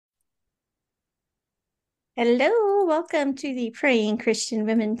Hello, welcome to the Praying Christian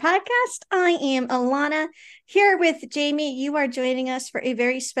Women podcast. I am Alana here with Jamie. You are joining us for a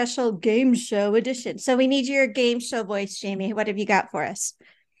very special game show edition. So we need your game show voice, Jamie. What have you got for us?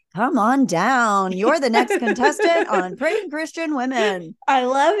 Come on down. You're the next contestant on Praying Christian Women. I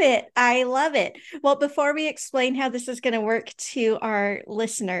love it. I love it. Well, before we explain how this is going to work to our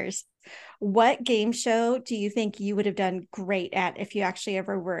listeners, what game show do you think you would have done great at if you actually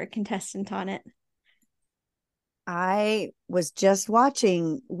ever were a contestant on it? I was just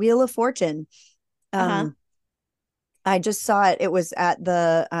watching Wheel of Fortune. Uh-huh. Um, I just saw it. It was at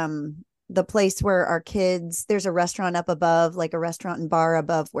the place where our kids, there's a restaurant up above, like a restaurant and bar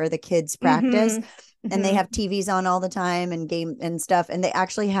above where the kids practice. Mm-hmm. And they Mm-hmm. have TVs on all the time and game and stuff. And they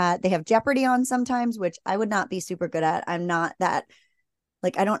have Jeopardy on sometimes, which I would not be super good at. I'm not that,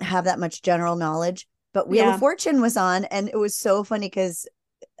 like, I don't have that much general knowledge. But Wheel of Yeah. Fortune was on, and it was so funny because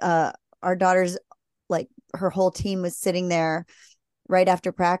our daughter's, like, her whole team was sitting there right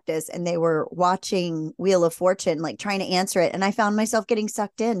after practice and they were watching Wheel of Fortune, like trying to answer it. And I found myself getting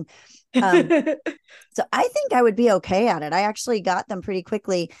sucked in. Um, so I think I would be okay at it. I actually got them pretty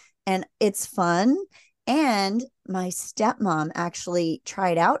quickly and it's fun. And my stepmom actually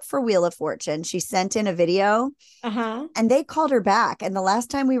tried out for Wheel of Fortune. She sent in a video Uh-huh. and they called her back. And the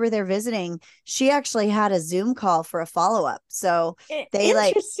last time we were there visiting, she actually had a Zoom call for a follow up. So they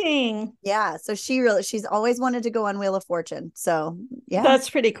like, Interesting. yeah. So she's always wanted to go on Wheel of Fortune. So yeah, That's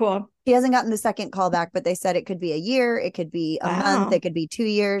pretty cool. he hasn't gotten the second call back, but they said it could be a year, it could be a month, it Wow. could be 2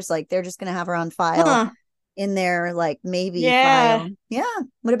 years. Like they're just going to have her on file Huh. in their like maybe Yeah. file. Yeah.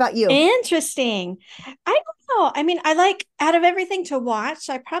 What about you? Interesting. I don't know. I mean, I like out of everything to watch,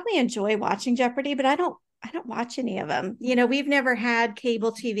 I probably enjoy watching Jeopardy, but I don't watch any of them. We've never had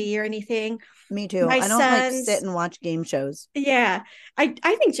cable TV or anything. Me too. My I don't like sit sons, and watch game shows. yeah. I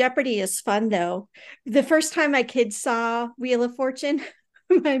think Jeopardy is fun though. The first time my kids saw Wheel of Fortune,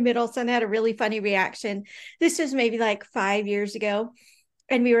 my middle son had a really funny reaction. This was maybe like 5 years ago.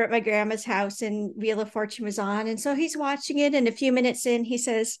 And we were at my grandma's house and Wheel of Fortune was on. And so he's watching it. And a few minutes in, he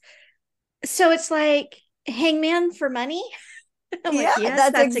says, "So it's like Hangman for money?" I'm Yeah, like, "Yes,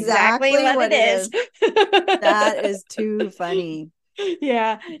 that's that's exactly exactly what what it it is. is." That is too funny.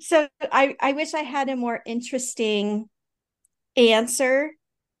 Yeah. So I wish I had a more interesting answer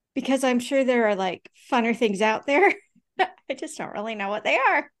because I'm sure there are like funner things out there. I just don't really know what they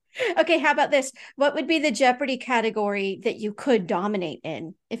are. Okay, how about this? What would be the Jeopardy category that you could dominate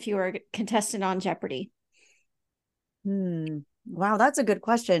in if you were a contestant on Jeopardy? Wow, that's a good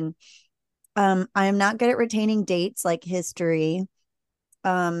question. I am not good at retaining dates like history.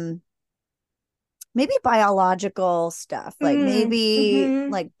 Um, Maybe biological stuff, like maybe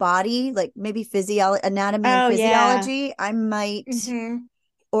Mm-hmm. like body, like maybe anatomy and Oh yeah. physiology. I might, Mm-hmm.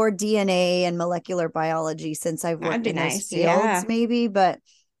 or DNA and molecular biology since I've That'd worked be in those nice. fields, Yeah. maybe. But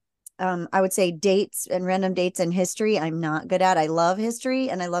I would say dates and random dates and history, I'm not good at. I love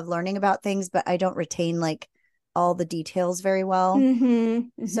history and I love learning about things, but I don't retain like all the details very well. Mm-hmm.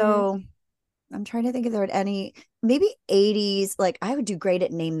 Mm-hmm. So I'm trying to think if there would any maybe 80s. Like I would do great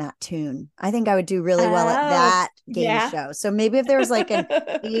at Name That Tune. I think I would do really well at Oh, that game yeah. show. So maybe if there was like an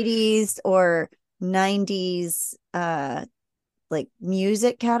 80s or 90s like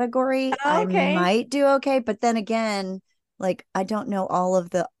music category, I Okay. might do okay. But then again, like I don't know all of Is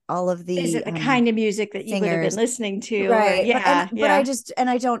the it the kind of music that you would have been singers. listening to? Or Right. yeah, But I yeah. just and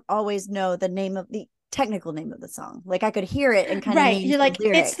I don't always know the name of the technical name of the song. Like I could hear it and kind of Right. name You're some like,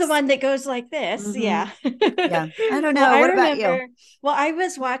 it's the lyrics. one that goes like this. Hmm. Yeah. Yeah. I don't Well, know. I What about you? remember, well, I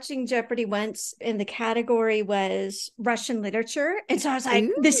was watching Jeopardy once and the category was Russian literature. And so I was like,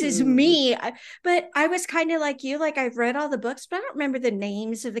 this is Ooh. me. But I was kind of like you, like I've read all the books, but I don't remember the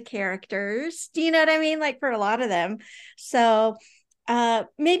names of the characters. Do you know what I mean? Like for a lot of them. So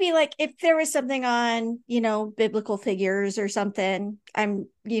maybe like if there was something on, biblical figures or something,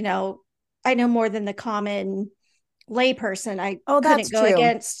 I know more than the common layperson. I Oh, couldn't that's go true.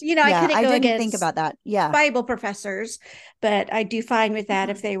 against, I Yeah, couldn't I go didn't think against about that. Yeah. Bible professors, but I do fine with that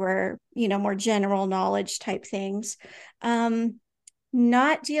if Hmm. they were, more general knowledge type things. Um,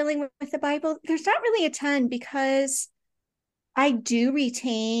 Not dealing with the Bible, there's not really a ton because I do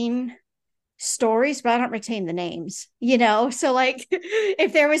retain stories, but I don't retain the names, So, like,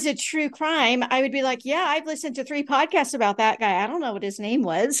 if there was a true crime, I would be like, yeah, I've listened to 3 podcasts about that guy. I don't know what his name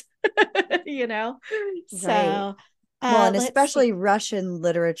was, you know? Right. So, Well, and let's see. especially Russian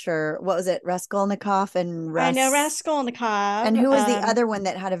literature. What was it? Raskolnikov and I know Russ. Raskolnikov. And who was the other one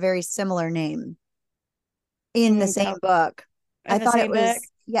that had a very similar name in the same Don't book? I in the thought it same book. was,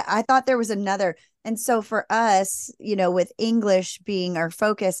 yeah, I thought there was another. And so for us, with English being our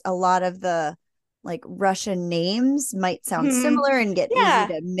focus, a lot of the like Russian names might sound Mhm. similar and get easy Yeah.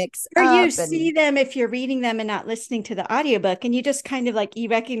 to mix Or you up. see And them if you're reading them and not listening to the audiobook, and you just kind of like you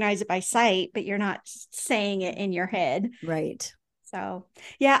recognize it by sight, but you're not saying it in your head. right. So,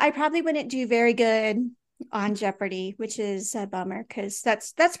 yeah, I probably wouldn't do very good on Jeopardy, which is a bummer because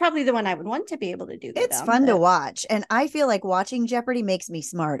that's probably the one I would want to be able to do good It's on. fun to But watch. And I feel like watching Jeopardy makes me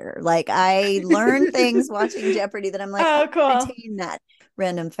smarter. Like I learn things watching Jeopardy that I'm like, I'm oh, going to cool. retain that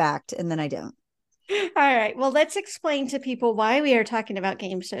random fact. And then I don't. All right. Well, let's explain to people why we are talking about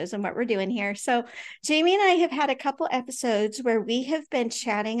game shows and what we're doing here. So, Jamie and I have had a couple episodes where we have been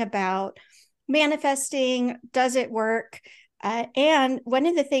chatting about manifesting. Does it work? And one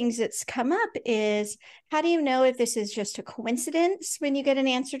of the things that's come up is how do you know if this is just a coincidence when you get an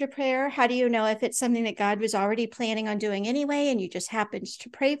answer to prayer? How do you know if it's something that God was already planning on doing anyway and you just happened to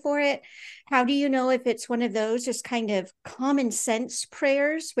pray for it? How do you know if it's one of those just kind of common sense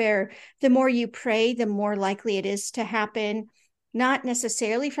prayers where the more you pray, the more likely it is to happen, not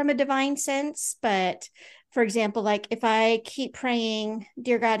necessarily from a divine sense, but for example, like if I keep praying,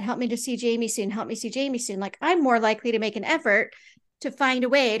 dear God, help me to see Jamie soon, help me see Jamie soon, like I'm more likely to make an effort to find a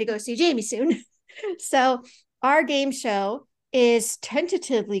way to go see Jamie soon. So our game show is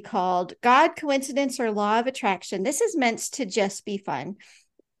tentatively called God, Coincidence, or Law of Attraction. This is meant to just be fun,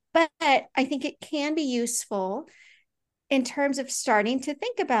 but I think it can be useful in terms of starting to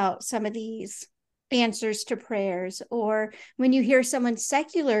think about some of these answers to prayers, or when you hear someone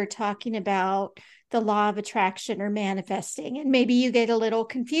secular talking about the law of attraction or manifesting, and maybe you get a little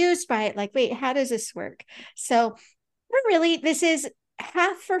confused by it, like, wait, how does this work? So, we're really, this is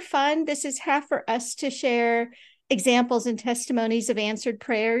half for fun, this is half for us to share examples and testimonies of answered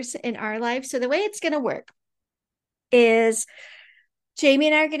prayers in our life. So, the way it's going to work is Jamie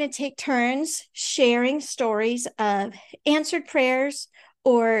and I are going to take turns sharing stories of answered prayers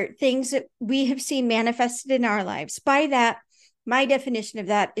or things that we have seen manifested in our lives. By that, my definition of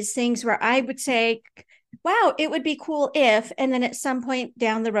that is things where I would say, wow, it would be cool if, and then at some point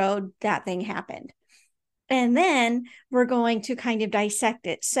down the road, that thing happened. And then we're going to kind of dissect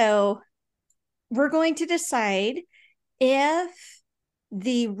it. So we're going to decide if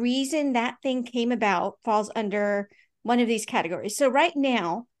the reason that thing came about falls under one of these categories. So right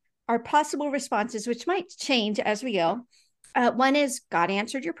now, our possible responses, which might change as we go, one is God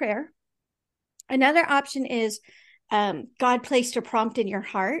answered your prayer. Another option is God placed a prompt in your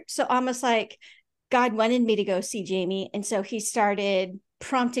heart. So almost like God wanted me to go see Jamie. And so he started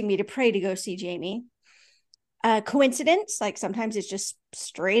prompting me to pray to go see Jamie. Coincidence, like sometimes it's just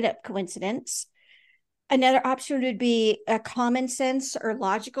straight up coincidence. Another option would be a common sense or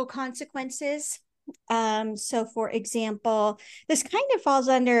logical consequences. So, for example, this kind of falls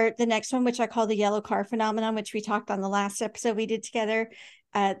under the next one, which I call the yellow car phenomenon, which we talked on the last episode we did together.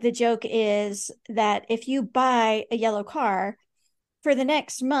 The joke is that if you buy a yellow car for the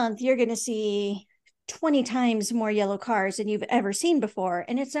next month, you're going to see 20 times more yellow cars than you've ever seen before.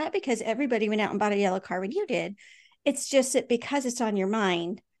 And it's not because everybody went out and bought a yellow car when you did. It's just that because it's on your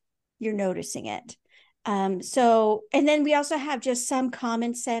mind, you're noticing it. So, and then we also have just some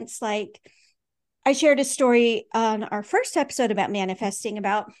common sense. Like I shared a story on our first episode about manifesting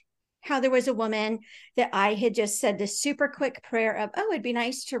about how there was a woman that I had just said this super quick prayer of, oh, it'd be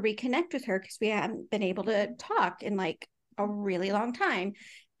nice to reconnect with her because we haven't been able to talk in like a really long time.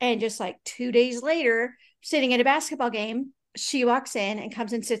 And just like 2 days later, sitting at a basketball game, she walks in and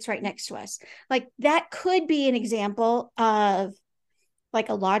comes and sits right next to us. Like that could be an example of like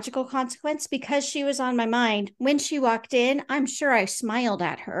a logical consequence because she was on my mind when she walked in. I'm sure I smiled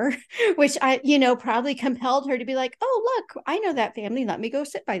at her, which I, probably compelled her to be like, oh, look, I know that family, let me go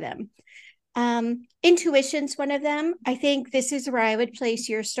sit by them. Intuition's one of them. I think this is where I would place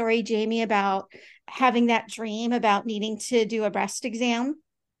your story, Jamie, about having that dream about needing to do a breast exam,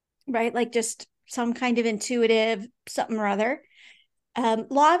 right? Like just some kind of intuitive something or other.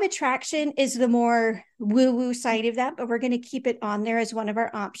 Law of attraction is the more woo woo side of that, but we're going to keep it on there as one of our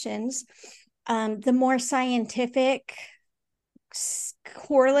options. The more scientific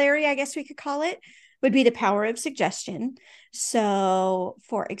corollary, I guess we could call it, would be the power of suggestion. So,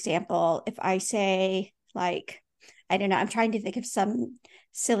 for example, if I say, like, I don't know, I'm trying to think of some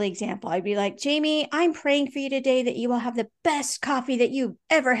silly example. I'd be like, Jamie, I'm praying for you today that you will have the best coffee that you've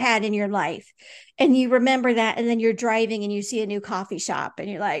ever had in your life. And you remember that. And then you're driving and you see a new coffee shop and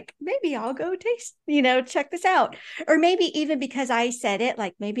you're like, maybe I'll go taste, check this out. Or maybe even because I said it,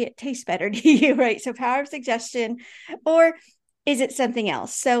 like maybe it tastes better to you, right? So, power of suggestion. Or is it something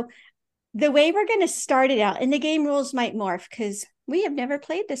else? So, the way we're going to start it out, and the game rules might morph because we have never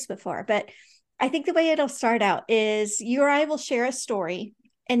played this before, but I think the way it'll start out is you or I will share a story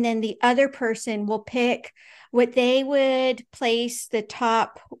and then the other person will pick what they would place the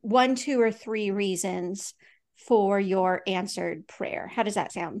top one, two, or three reasons for your answered prayer. How does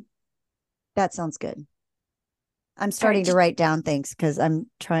that sound? That sounds good. I'm All right. starting to write down things because I'm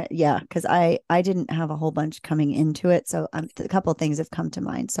trying. Yeah, because I didn't have a whole bunch coming into it, so a couple of things have come to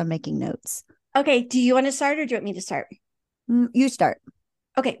mind. So I'm making notes. Okay. Do you want to start or do you want me to start? You start.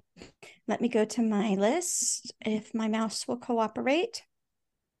 Okay. Let me go to my list if my mouse will cooperate.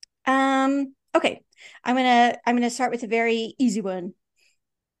 Okay. I'm gonna start with a very easy one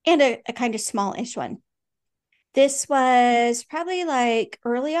and a kind of smallish one. This was probably like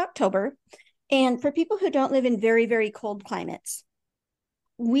early October. And for people who don't live in very, very cold climates,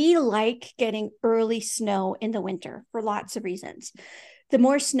 we like getting early snow in the winter for lots of reasons. The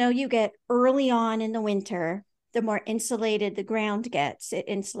more snow you get early on in the winter, the more insulated the ground gets. It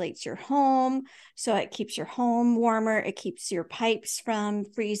insulates your home, so it keeps your home warmer. It keeps your pipes from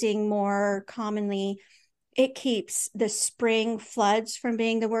freezing more commonly. It keeps the spring floods from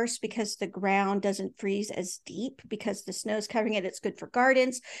being the worst because the ground doesn't freeze as deep because the snow's covering it. It's good for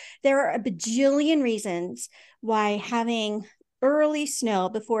gardens. There are a bajillion reasons why having early snow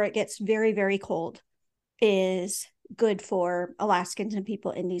before it gets very, very cold is good for Alaskans and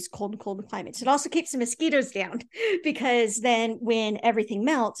people in these cold, cold climates. It also keeps the mosquitoes down because then when everything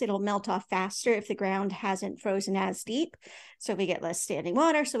melts, it'll melt off faster if the ground hasn't frozen as deep. So we get less standing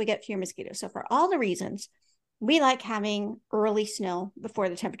water, so we get fewer mosquitoes. So for all the reasons, we like having early snow before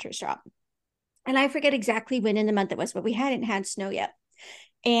the temperatures drop. And I forget exactly when in the month it was, but we hadn't had snow yet.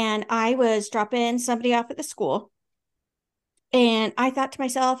 And I was dropping somebody off at the school. And I thought to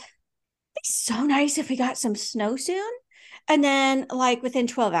myself, it's so nice if we got some snow soon. And then, like within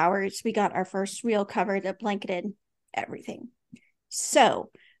 12 hours, we got our first real cover that blanketed everything. So,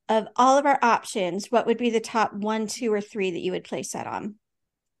 of all of our options, what would be the top one, two, or three that you would place that on?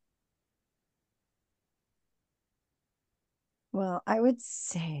 Well, I would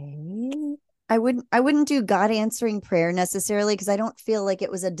say I wouldn't do God answering prayer necessarily because I don't feel like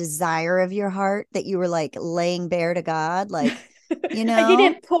it was a desire of your heart that you were like laying bare to God, like, you I know.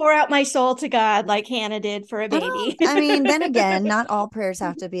 didn't pour out my soul to God like Hannah did for a baby. I mean, then again, not all prayers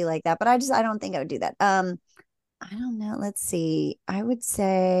have to be like that, but I don't think I would do that. I don't know. Let's see. I would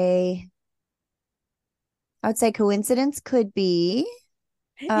say coincidence could be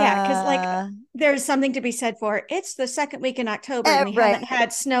Yeah, because like uh there's something to be said for it's the second week in October and we right. haven't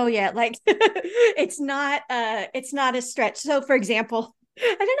had snow yet. Like it's not a stretch. So for example,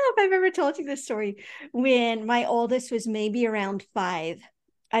 I don't know if I've ever told you this story. When my oldest was maybe around 5,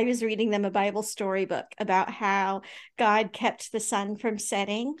 I was reading them a Bible storybook about how God kept the sun from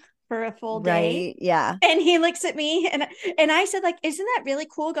setting for a full day. Right. Yeah. And he looks at me and I said, like, isn't that really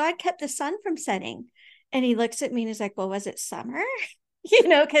cool? God kept the sun from setting. And he looks at me and he's like, well, was it summer?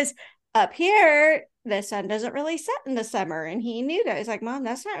 Because up here, the sun doesn't really set in the summer. And he knew that. He's like, Mom,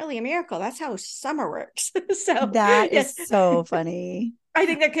 that's not really a miracle. That's how summer works. So, That yeah, is so funny. I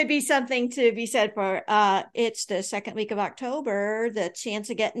think there could be something to be said for it's the second week of October. The chance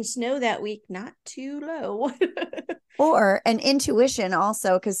of getting snow that week, not too low. Or an intuition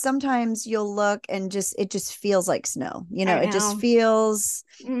also, because sometimes you'll look and it just feels like snow. I It just know. feels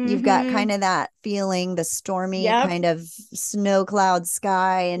you've got Mm-hmm. kind of that feeling, the stormy Yep. kind of snow cloud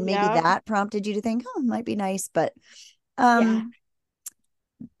sky, and maybe Yep. that prompted you to think, oh, it might be nice. Yeah. Um,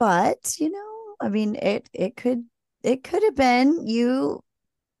 but I mean, it could have been you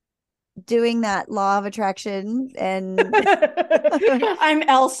doing that law of attraction and I'm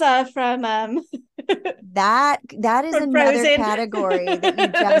Elsa that is from another Frozen. category that you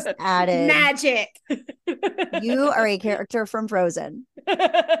just added. Magic. You are a character from Frozen. All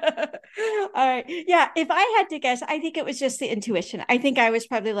right. Yeah. If I had to guess, I think it was just the intuition. I think I was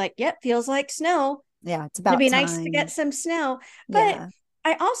probably like, yep, feels like snow. Yeah, it's It'd about be nice to get time. some snow. But Yeah.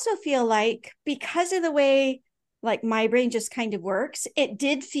 I also feel like because of the way like my brain just kind of works, it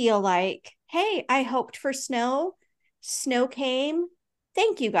did feel like, hey, I hoped for snow. Snow came.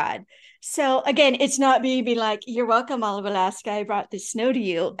 Thank you, God. So again, it's not me being like, you're welcome, all of Alaska. I brought the snow to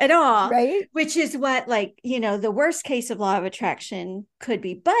you at all, Right? which is what like, the worst case of law of attraction could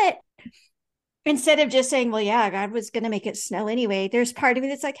be. But instead of just saying, well, yeah, God was going to make it snow anyway, there's part of me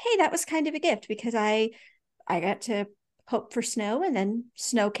that's like, hey, that was kind of a gift because I got to hope for snow and then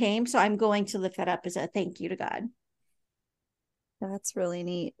snow came. So I'm going to lift that up as a thank you to God. That's really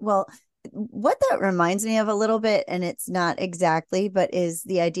neat. Well, what that reminds me of a little bit, and it's not exactly, but is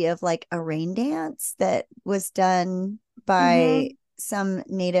the idea of like a rain dance that was done by Mm-hmm. some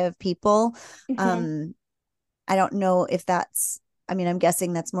native people. Mm-hmm. Um, I don't know if I mean, I'm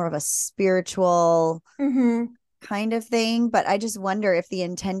guessing that's more of a spiritual Mm-hmm. kind of thing. But I just wonder if the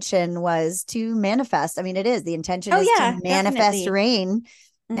intention was to manifest. I mean, it is. The intention Oh is to yeah, manifest definitely. rain.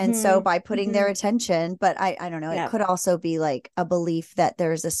 And so Mm-hmm. by putting their Mm-hmm. attention, but I don't know, it Yeah. could also be like a belief that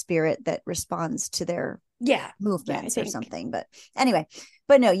there's a spirit that responds to their Yeah. Yeah, I movements or think. something. But anyway,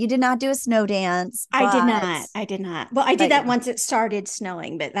 but no, you did not do a snow dance, I did not. I did not. Well, I did that yeah. once it started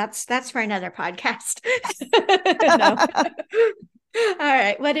snowing, but that's for another podcast. No. All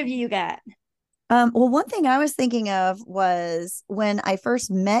right. What have you got? Well, one thing I was thinking of was when I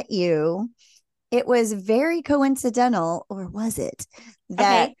first met you, it was very coincidental, or was it,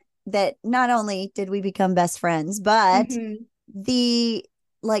 that Okay. not only did we become best friends, but Mm-hmm. the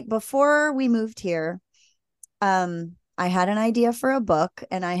like before we moved here, I had an idea for a book,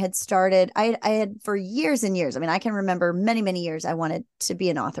 and I had for years and years. I mean, I can remember many, many years I wanted to be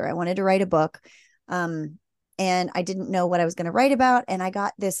an author. I wanted to write a book. Um, and I didn't know what I was going to write about. And I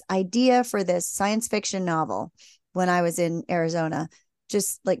got this idea for this science fiction novel when I was in Arizona,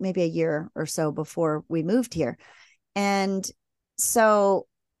 just like maybe a year or so before we moved here. And so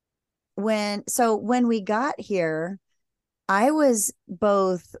when we got here, I was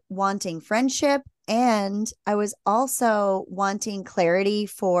both wanting friendship and I was also wanting clarity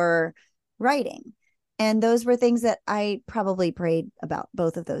for writing. And those were things that I probably prayed about,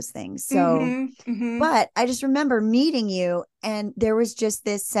 both of those things. So, Mm-hmm. Mm-hmm. but I just remember meeting you, and there was just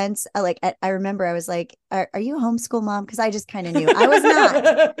this sense like, I remember I was like, are you a homeschool mom? Because I just kind of knew I was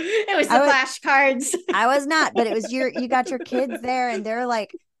not. It was the I was flashcards. I was not, but it was you got your kids there, and they're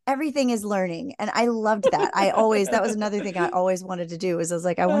like, everything is learning. And I loved that. That was another thing I always wanted to do, is I was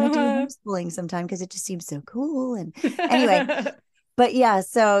like, I want to do Uh-huh. homeschooling sometime because it just seems so cool. And anyway, but yeah,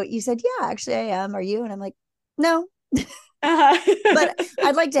 so you said, yeah, actually I am. Are you? And I'm like, no, but Uh-huh.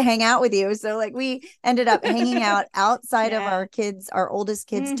 I'd like to hang out with you. So like we ended up hanging out outside of Yeah. our oldest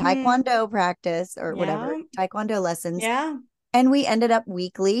kids' Mm-hmm. taekwondo practice or whatever, Yeah. taekwondo lessons. Yeah. And we ended up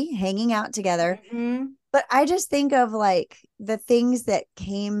weekly hanging out together. Mm-hmm. But I just think of like the things that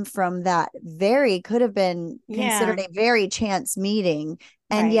came from that could have been Yeah. considered a very chance meeting.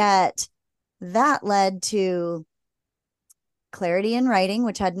 And Right. yet that led to clarity in writing,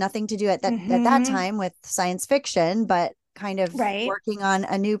 which had nothing to do at that Mm-hmm. time with science fiction, but kind of Right. working on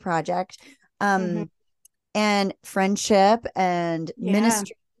a new project. Mm-hmm. Um, and friendship and Yeah.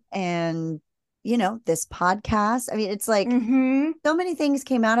 ministry and, this podcast. I mean, it's like Mm-hmm. so many things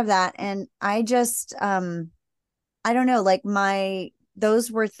came out of that. And I just, I don't know, like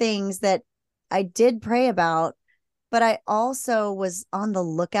those were things that I did pray about, but I also was on the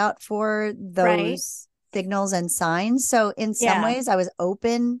lookout for Right. those signals and signs. So in some Yeah. ways I was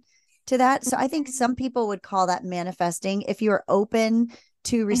open to that. So I think Mm-hmm. some people would call that manifesting. If you're open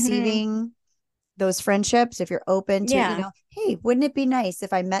to Mm-hmm. receiving those friendships, if you're open to, Yeah. hey, wouldn't it be nice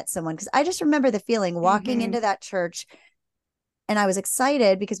if I met someone? Because I just remember the feeling walking Mm-hmm. into that church, and I was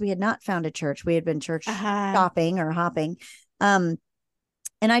excited because we had not found a church. We had been church Uh-huh. shopping or hopping. Um,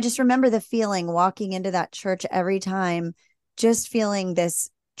 and I just remember the feeling walking into that church every time, just feeling this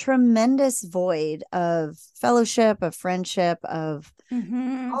tremendous void of fellowship, of friendship, of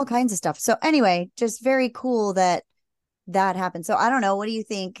Mm-hmm. all kinds of stuff. So anyway, just very cool that that happened. So I don't know. What do you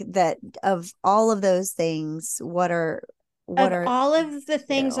think that of all of those things? What Of are all of the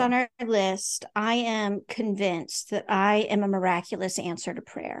things you? on our list, I am convinced that I am a miraculous answer to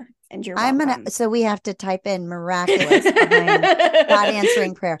prayer, and you're welcome. So we have to type in miraculous behind God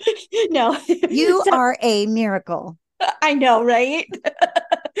answering prayer. No. You So are a miracle. I know, right?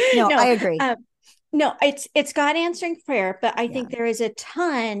 No, I No, agree. no, it's God answering prayer, but I Yeah. think there is a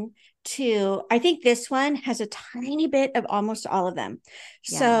ton to. I think this one has a tiny bit of almost all of them.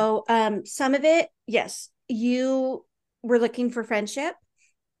 Yeah. So, some of it, yes, you were looking for friendship.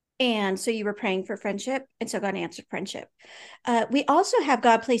 And so you were praying for friendship, and so God answered friendship. We also have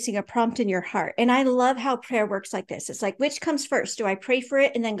God placing a prompt in your heart. And I love how prayer works like this. It's like, which comes first? Do I pray for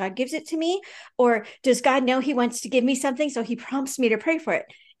it and then God gives it to me? Or does God know He wants to give me something? So He prompts me to pray for it.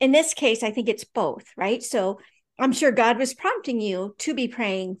 In this case, I think it's both, right? So I'm sure God was prompting you to be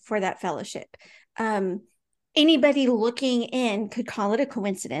praying for that fellowship. Um, Anybody looking in could call it a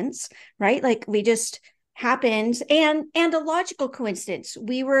coincidence, right? Like we just happened, and a logical coincidence.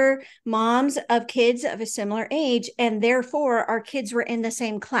 We were moms of kids of a similar age, and therefore our kids were in the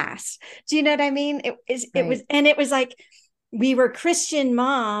same class. Do you know what I mean? Right. It was like we were Christian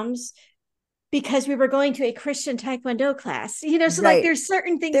moms because we were going to a Christian Taekwondo class. So like Right. there's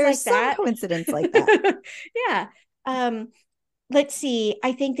certain things There's like some that. coincidence like that. Yeah. um let's see.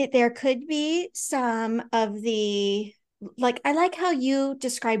 I think that there could be some of the, like, I like how you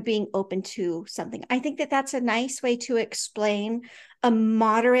describe being open to something. I think that that's a nice way to explain a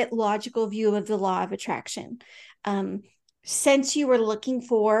moderate logical view of the law of attraction. Um, since you were looking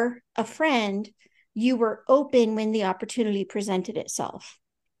for a friend, you were open when the opportunity presented itself.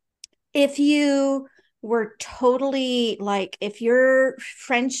 If you were totally like, if your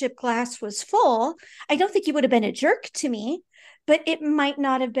friendship glass was full, I don't think you would have been a jerk to me, but it might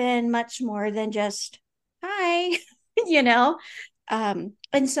not have been much more than just, hi, you know?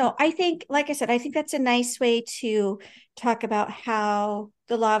 And so I think, like I said, I think that's a nice way to talk about how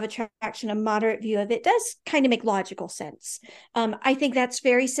the law of attraction, a moderate view of it, does kind of make logical sense. I think that's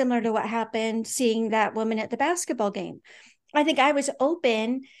very similar to what happened seeing that woman at the basketball game. I think I was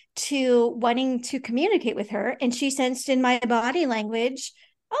open to wanting to communicate with her, and she sensed in my body language,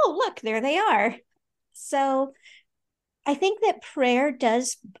 oh, look, there they are. So I think that prayer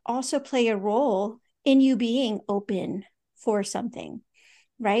does also play a role in you being open for something,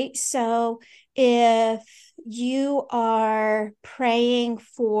 right? So if you are praying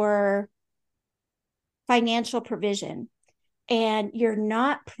for financial provision, and you're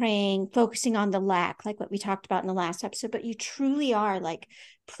not praying focusing on the lack like what we talked about in the last episode, but you truly are like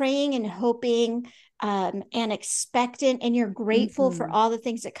praying and hoping, and expectant, and you're grateful for Mm-hmm. all the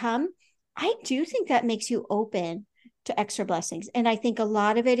things that come, I do think that makes you open to extra blessings. And I think a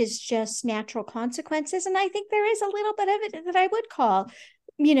lot of it is just natural consequences, and I think there is a little bit of it that I would call,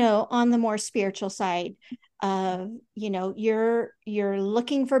 on the more spiritual side of, you're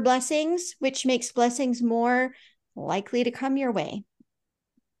looking for blessings, which makes blessings more likely to come your way.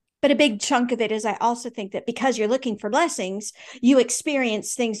 But a big chunk of it is I also think that because you're looking for blessings, you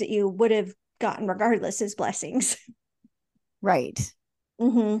experience things that you would have gotten regardless as blessings. Right.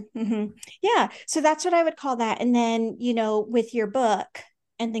 Yeah. So that's what I would call that. And then, with your book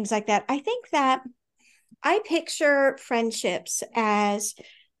and things like that, I think that I picture friendships as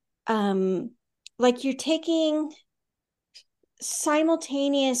like you're taking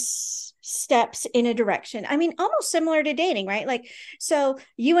simultaneous steps in a direction. I mean, almost similar to dating, right? Like, so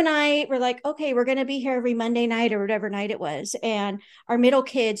you and I were like, okay, we're going to be here every Monday night or whatever night it was. And our middle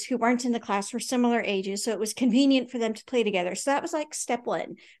kids who weren't in the class were similar ages. So it was convenient for them to play together. So that was like step one.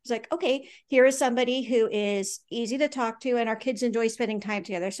 It was like, okay, here is somebody who is easy to talk to, and our kids enjoy spending time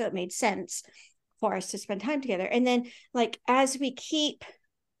together. So it made sense for us to spend time together. And then, like, as we keep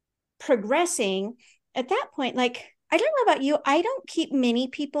progressing, at that point, like, I don't know about you, I don't keep many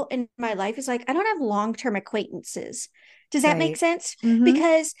people in my life. It's like I don't have long-term acquaintances. Does that make Right. sense? Mm-hmm.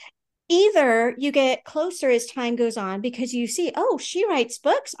 Because either you get closer as time goes on because you see, oh, she writes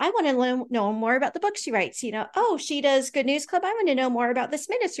books, I want to know more about the books she writes. Oh, she does Good News Club, I want to know more about this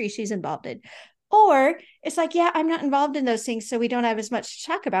ministry she's involved in. Or it's like, yeah, I'm not involved in those things, so we don't have as much to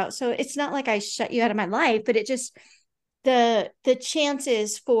talk about. So it's not like I shut you out of my life, but it just, the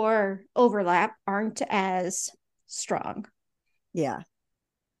chances for overlap aren't as strong. Yeah.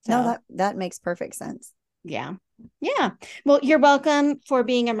 No, So that makes perfect sense. yeah. Yeah. Well, you're welcome for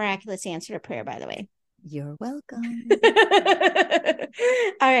being a miraculous answer to prayer, by the way. You're welcome.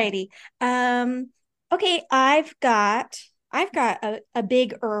 All righty. Okay, I've got a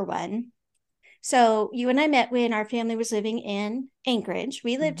big one. So you and I met when our family was living in Anchorage.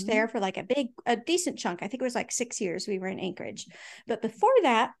 We lived Mm-hmm. there for like a decent chunk. I think it was like 6 years we were in Anchorage. But before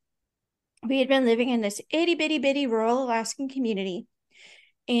that, we had been living in this itty bitty bitty rural Alaskan community.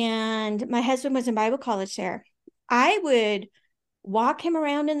 And my husband was in Bible college there. I would walk him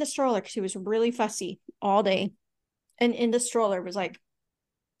around in the stroller because he was really fussy all day. And in the stroller was like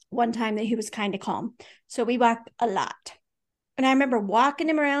one time that he was kind of calm. So we walked a lot. And I remember walking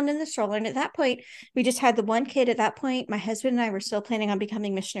him around in the stroller. And at that point, we just had the one kid. At that point, my husband and I were still planning on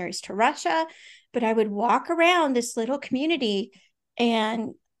becoming missionaries to Russia. But I would walk around this little community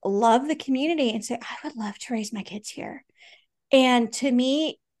and love the community and say, I would love to raise my kids here. And to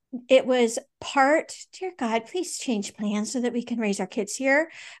me, it was part, dear God, please change plans so that we can raise our kids here.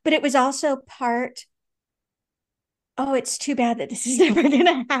 But it was also part, oh, it's too bad that this is never going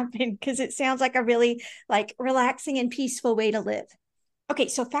to happen, because it sounds like a really like relaxing and peaceful way to live. Okay,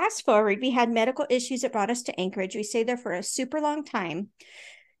 so fast forward, we had medical issues that brought us to Anchorage. We stayed there for a super long time.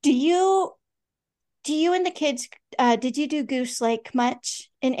 Do you and the kids, did you do Goose Lake much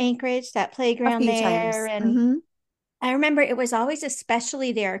in Anchorage, that A playground few there? times. And Mm-hmm. I remember it was always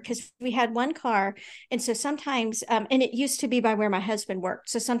especially there because we had one car. And so sometimes, and it used to be by where my husband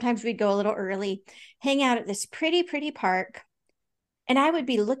worked. So sometimes we'd go a little early, hang out at this pretty, pretty park. And I would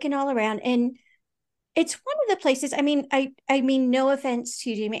be looking all around. And it's one of the places, I mean, no offense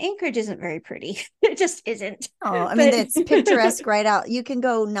to Jamie, Anchorage isn't very pretty. It just isn't. Oh, I mean, But it's picturesque right out. You can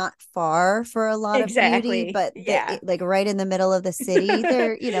go not far for a lot of beauty, exactly. but Yeah. like right in the middle of the city,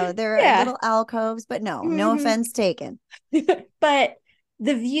 there are Yeah. little alcoves, but no Mhm. offense taken. But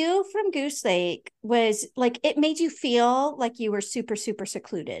the view from Goose Lake was like, it made you feel like you were super, super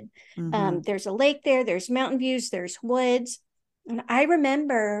secluded. There's a lake there, there's mountain views, there's woods. And I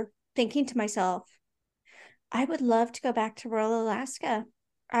remember thinking to myself, I would love to go back to rural Alaska.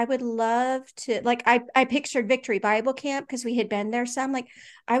 I would love to, like, I pictured Victory Bible Camp because we had been there some. Like,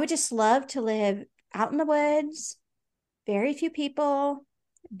 I would just love to live out in the woods, very few people,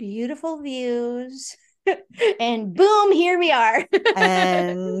 beautiful views. And boom, here we are.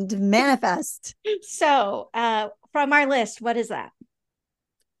 And manifest. So, from our list, what is that?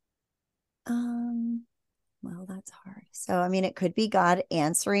 Well, that's hard. So, I mean, it could be God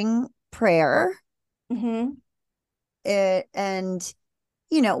answering prayer. Mm-hmm. And,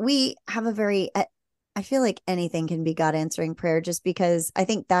 you know, we have a very, I feel like anything can be God answering prayer, just because I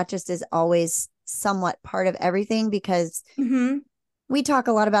think that just is always somewhat part of everything, because we talk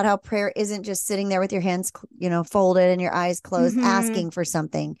a lot about how prayer isn't just sitting there with your hands, you know, folded and your eyes closed, asking for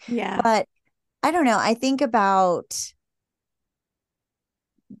something. Yeah. But I don't know. I think about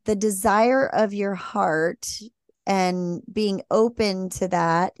the desire of your heart and being open to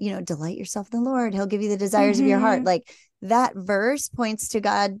that, you know, delight yourself in the Lord. He'll give you the desires of your heart. Like, that verse points to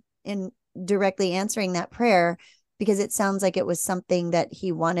God in directly answering that prayer, because it sounds like it was something that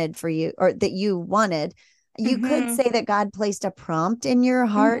he wanted for you, or that you wanted. You could say that God placed a prompt in your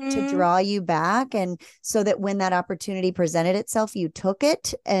heart to draw you back. And so that when that opportunity presented itself, you took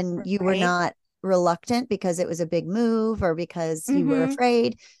it, and you were not reluctant because it was a big move or because you were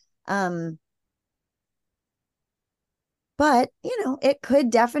afraid. But, you know, it could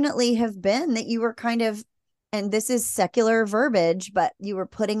definitely have been that you were kind of, and this is secular verbiage, but you were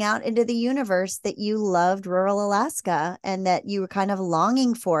putting out into the universe that you loved rural Alaska and that you were kind of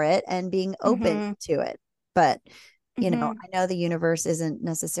longing for it and being open to it. But, you know, I know the universe isn't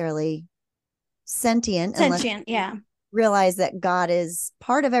necessarily sentient unless you realize that God is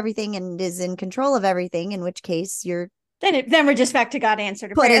part of everything and is in control of everything, in which case you're then we're just back to God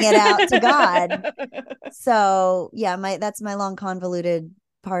answered putting it out to God. So yeah, that's my long convoluted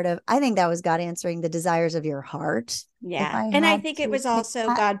part of, I think that was God answering the desires of your heart. Yeah. And I think it was also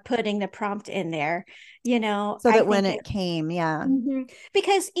God putting the prompt in there, you know, so that when it came.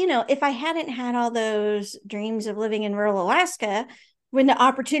 Because, you know, if I hadn't had all those dreams of living in rural Alaska, when the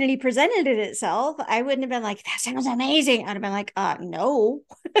opportunity presented itself, I wouldn't have been like, that sounds amazing. I'd have been like, no.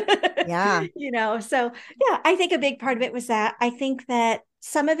 Yeah. You know, so yeah, I think a big part of it was that. I think that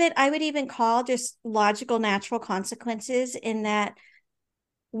some of it I would even call just logical, natural consequences, in that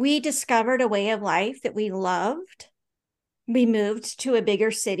we discovered a way of life that we loved. We moved to a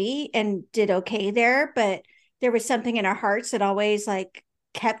bigger city and did okay there, but there was something in our hearts that always like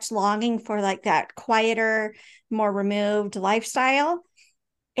kept longing for like that quieter, more removed lifestyle.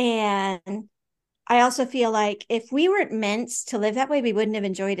 And I also feel like if we weren't meant to live that way, we wouldn't have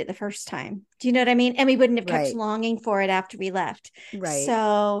enjoyed it the first time. Do you know what I mean? And we wouldn't have kept longing for it after we left.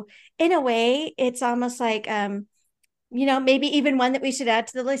 So in a way, it's almost like, you know, maybe even one that we should add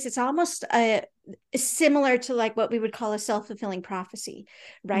to the list. It's almost similar to like what we would call a self-fulfilling prophecy,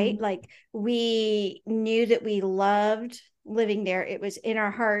 right? Like, we knew that we loved living there. It was in our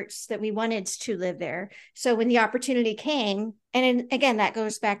hearts that we wanted to live there. So when the opportunity came, and again, that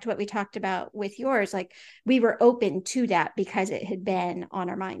goes back to what we talked about with yours, like, we were open to that because it had been on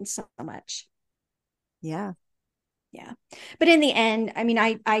our minds so much. Yeah. But in the end, I mean,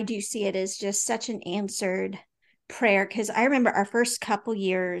 I do see it as just such an answered prayer, because I remember our first couple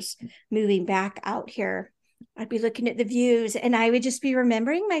years moving back out here, I'd be looking at the views and I would just be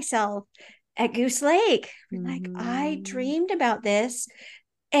remembering myself at Goose Lake. Like, I dreamed about this,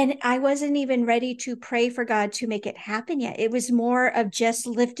 and I wasn't even ready to pray for God to make it happen yet. It was more of just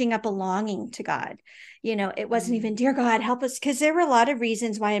lifting up a longing to God. You know, it wasn't even, dear God, help us, because there were a lot of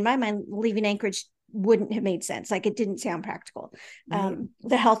reasons why in my mind leaving Anchorage wouldn't have made sense. Like, it didn't sound practical.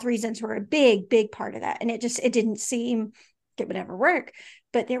 The health reasons were a big part of that, and it didn't seem it would ever work.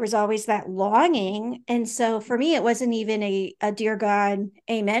 But there was always that longing. And so for me, it wasn't even a dear God,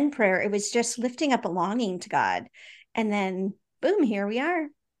 amen prayer. It was just lifting up a longing to God. And then boom, here we are.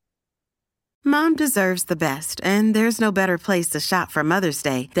 Mom deserves the best, and there's no better place to shop for Mother's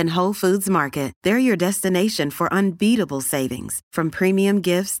Day than Whole Foods Market. They're your destination for unbeatable savings, from premium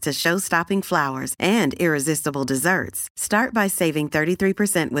gifts to show-stopping flowers and irresistible desserts. Start by saving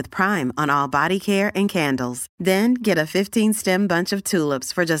 33% with Prime on all body care and candles. Then get a 15-stem bunch of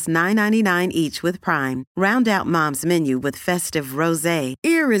tulips for just $9.99 each with Prime. Round out Mom's menu with festive rosé,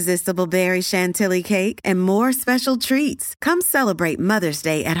 irresistible berry chantilly cake, and more special treats. Come celebrate Mother's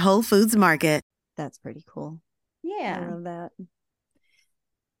Day at Whole Foods Market. That's pretty cool. Yeah. I love that.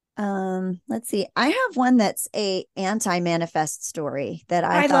 Let's see. I have one that's a anti-manifest story that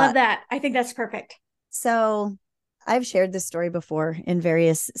I I thought. love that. I think that's perfect. So I've shared this story before in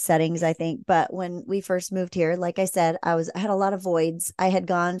various settings, I think. But when we first moved here, like I said, I had a lot of voids. I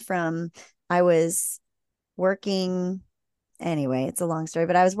was working anyway, it's a long story,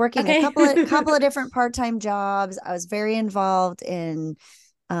 but I was working Okay. a couple of different part-time jobs. I was very involved in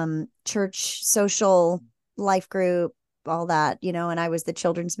church social life group, all that, and I was the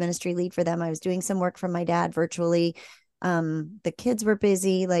children's ministry lead for them. I was doing some work from my dad virtually. The kids were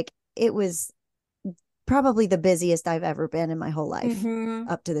busy. Like, it was probably the busiest I've ever been in my whole life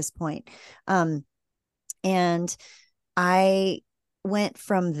up to this point. And I went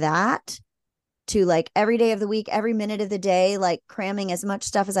from that to like every day of the week, every minute of the day, like cramming as much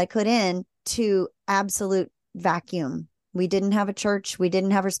stuff as I could in, to absolute vacuum. We didn't have a church. We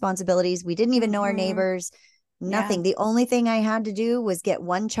didn't have responsibilities. We didn't even know our neighbors, nothing. Yeah. The only thing I had to do was get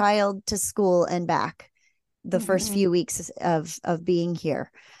one child to school and back the first few weeks of being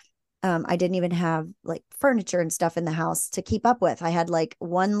here. I didn't even have like furniture and stuff in the house to keep up with. I had like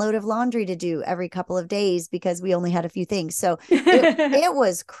one load of laundry to do every couple of days because we only had a few things. So it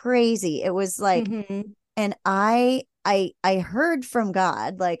was crazy. It was like, and I heard from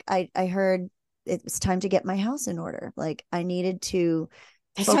God, like I heard it was time to get my house in order. Like, I needed to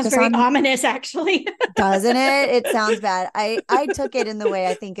That sounds very ominous, actually. Doesn't it? It sounds bad. I took it in the way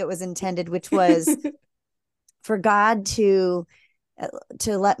I think it was intended, which was for God to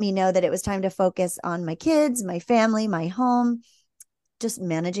let me know that it was time to focus on my kids, my family, my home, just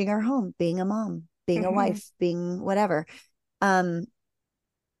managing our home, being a mom, being a wife, being whatever. But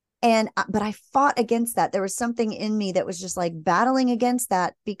I fought against that. There was something in me that was just like battling against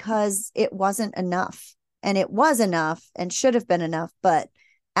that because it wasn't enough, and it was enough and should have been enough. But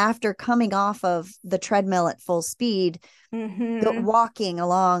after coming off of the treadmill at full speed, walking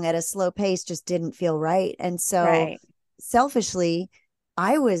along at a slow pace just didn't feel right. And so selfishly,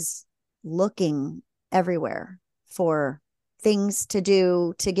 I was looking everywhere for things to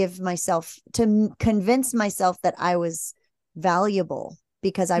do, to convince myself that I was valuable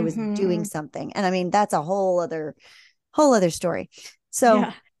because I was doing something. And I mean, that's a whole other story.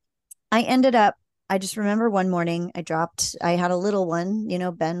 So I just remember one morning I had a little one,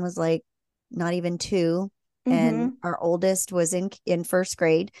 Ben was like not even 2. And our oldest was in first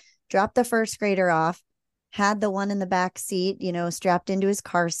grade, dropped the first grader off, had the one in the back seat, strapped into his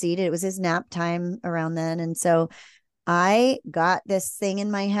car seat. It was his nap time around then. And so I got this thing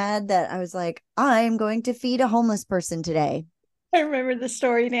in my head that I was like, I'm going to feed a homeless person today. I remember the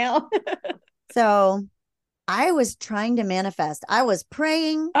story now. So I was trying to manifest. I was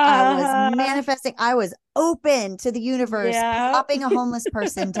praying. I was manifesting. I was open to the universe, plopping a homeless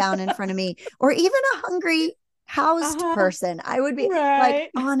person down in front of me, or even a hungry housed person. I would be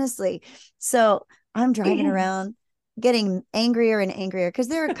like, honestly. So I'm driving around getting angrier and angrier because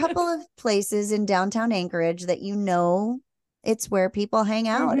there are a couple of places in downtown Anchorage that it's where people hang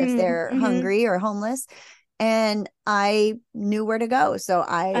out if they're hungry or homeless. And I knew where to go. So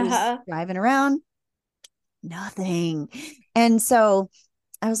I was driving around, nothing. And so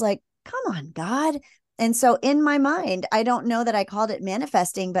I was like, come on, God. And so in my mind, I don't know that I called it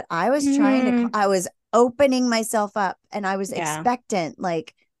manifesting, but I was I was opening myself up, and I was expectant,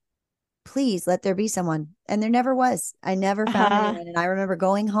 like, please let there be someone. And there never was. I never found anyone. And I remember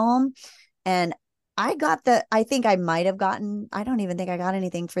going home, and I think I might have gotten, I don't even think I got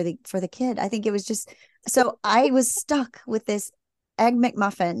anything for the kid. I think it was just, so I was stuck with this Egg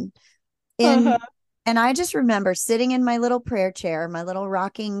McMuffin and I just remember sitting in my little prayer chair, my little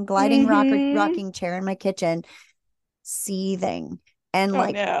rocking chair in my kitchen, seething and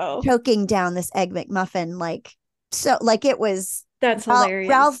choking down this Egg McMuffin. Like it was, that's hilarious.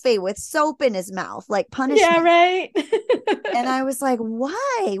 Ralphie with soap in his mouth, like punishment. Yeah, right. And I was like,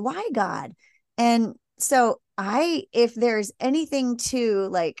 why, God? And so if there's anything to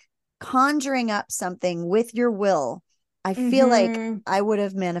like conjuring up something with your will, I feel like I would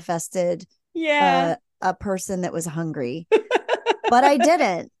have manifested a person that was hungry, but I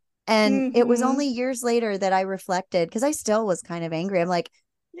didn't. And it was only years later that I reflected, because I still was kind of angry. I'm like,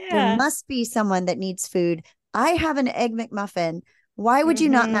 there must be someone that needs food. I have an Egg McMuffin. Why would you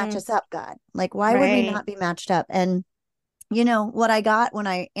not match us up, God? Like, why would we not be matched up? And what I got when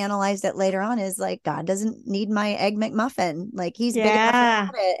I analyzed it later on is like, God doesn't need my Egg McMuffin. Like, he's big enough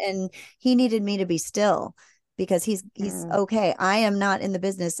about it, and he needed me to be still because he's okay. I am not in the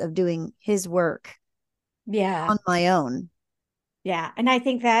business of doing his work on my own. Yeah. And I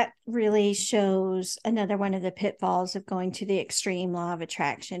think that really shows another one of the pitfalls of going to the extreme law of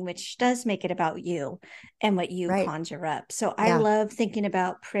attraction, which does make it about you and what you Right. conjure up. So I Yeah. love thinking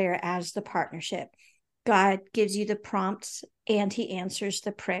about prayer as the partnership. God gives you the prompts and he answers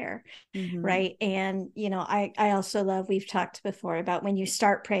the prayer, Mm-hmm. right? And I also love, we've talked before about when you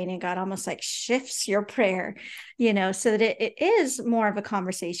start praying and God almost like shifts your prayer, so that it is more of a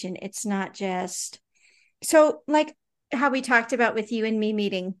conversation. It's not just so like how we talked about with you and me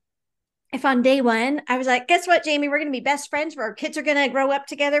meeting. If on day one I was like, guess what, Jamie, we're going to be best friends, our kids are going to grow up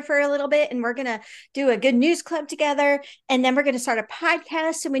together for a little bit, and we're going to do a good news club together, and then we're going to start a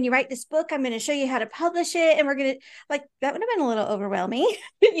podcast, and when you write this book, I'm going to show you how to publish it, and we're going to, like, that would have been a little overwhelming.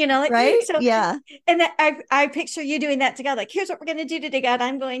 Like, Right. so, Yeah. and that I picture you doing that together, like, here's what we're going to do today, God.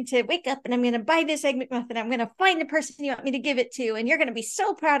 I'm going to wake up and I'm going to buy this egg McMuffin, I'm going to find the person you want me to give it to, and you're going to be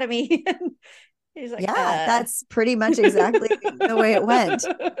so proud of me. He's like, Yeah. That's pretty much exactly the way it went.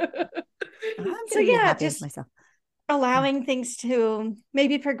 I'm going So to be yeah, happy with just myself. allowing things to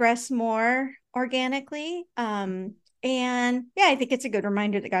maybe progress more organically. And yeah, I think it's a good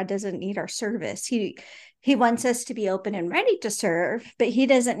reminder that God doesn't need our service. He wants us to be open and ready to serve, but he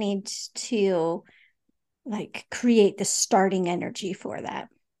doesn't need to like create the starting energy for that.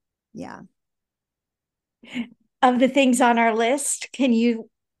 Yeah. Of the things on our list, can you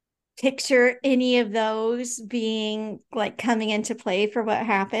picture any of those being like coming into play for what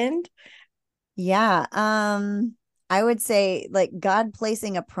happened? Yeah. I would say like God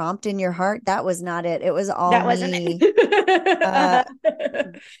placing a prompt in your heart, that was not it. It was all That wasn't me. Uh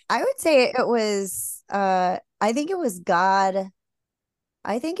it. I would say it was I think it was God.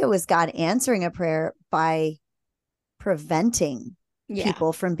 I think it was God answering a prayer by preventing Yeah.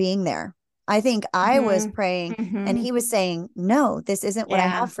 people from being there. I think I was Mm-hmm. praying and Mm-hmm. he was saying, no, this isn't what I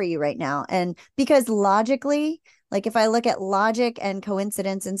Yeah. have for you right now. And because logically, like if I look at logic and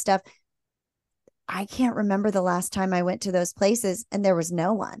coincidence and stuff, I can't remember the last time I went to those places and there was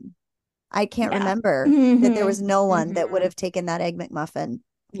no one. I can't Yeah. remember that there Mm-hmm. was no one that would Mm-hmm. have taken that Egg McMuffin.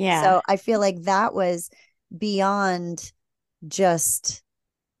 Yeah. So I feel like that was beyond just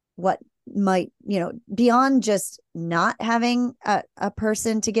what might, beyond just not having a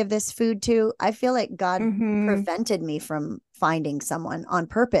person to give this food to. I feel like God Mm-hmm. prevented me from finding someone on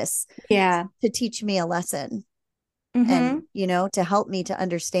purpose Yeah. to teach me a lesson and, Mm-hmm. to help me to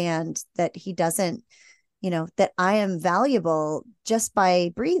understand that he doesn't, that I am valuable just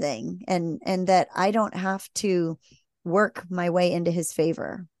by breathing and that I don't have to work my way into his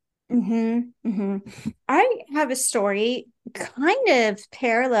favor. Mm-hmm. Mm-hmm. I have a story kind of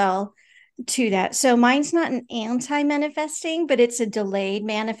parallel to that. So mine's not an anti-manifesting, but it's a delayed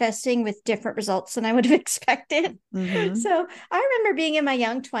manifesting with different results than I would have expected. Mm-hmm. So I remember being in my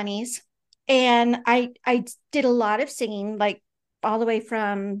young 20s, and I did a lot of singing, like all the way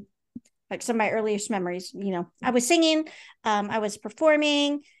from like some of my earliest memories. I was singing, I was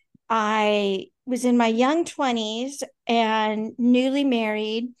performing. I was in my young 20s and newly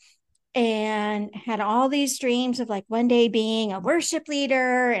married, and had all these dreams of like one day being a worship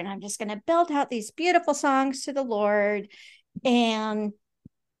leader, and I'm just going to build out these beautiful songs to the Lord. And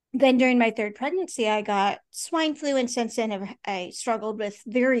then during my third pregnancy, I got swine flu, and since then I struggled with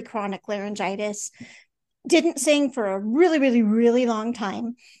very chronic laryngitis. Didn't sing for a really, really, really long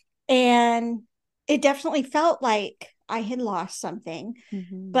time, and it definitely felt like I had lost something.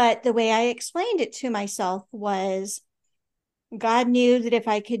 Mm-hmm. But the way I explained it to myself was God knew that if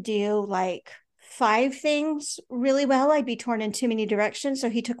I could do like five things really well, I'd be torn in too many directions. So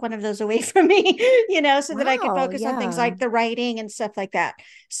he took one of those away from me, so that I could Wow. focus on things Yeah. like the writing and stuff like that.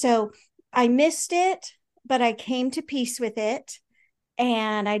 So I missed it, but I came to peace with it,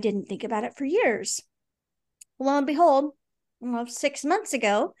 and I didn't think about it for years. Lo and behold, well, 6 months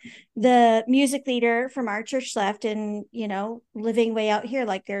ago, the music leader from our church left, and living way out here,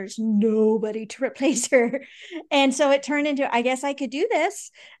 like there's nobody to replace her. And so it turned into, I guess I could do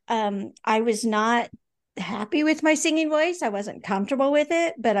this. I was not happy with my singing voice. I wasn't comfortable with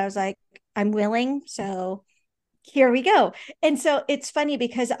it, but I was like, I'm willing. So here we go. And so it's funny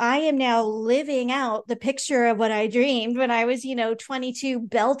because I am now living out the picture of what I dreamed when I was, 22,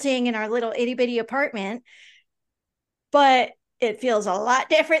 belting in our little itty bitty apartment, but it feels a lot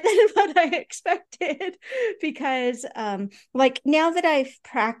different than what I expected because like now that I've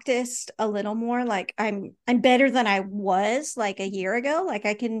practiced a little more, like I'm better than I was like a year ago. Like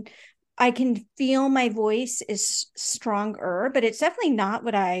I can feel my voice is stronger, but it's definitely not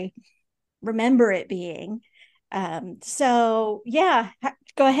what I remember it being. So yeah,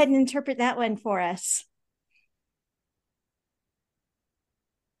 go ahead and interpret that one for us.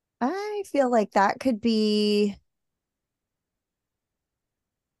 I feel like that could be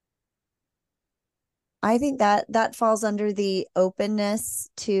I think that that falls under the openness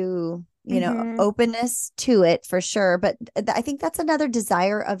to, Mm-hmm. openness to it for sure. But I think that's another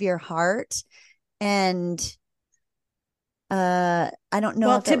desire of your heart. And I don't know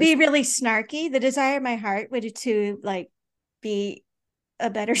Well, if to it be was really snarky, the desire of my heart would to like be a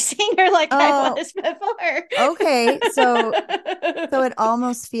better singer like I oh, was before. okay. So it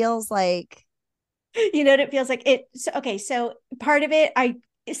almost feels like You know what it feels like? Okay, so part of it, I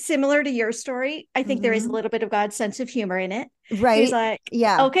similar to your story, I think there is a mhm, little bit of God's sense of humor in it. He's right. like,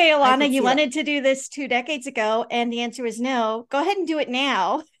 Yeah, okay, I Alana, could you see that. wanted to do this 2 decades ago, and the answer was no. Go ahead and do it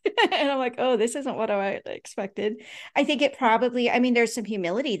now. And I'm like, oh, this isn't what I expected. I think it probably, I mean, there's some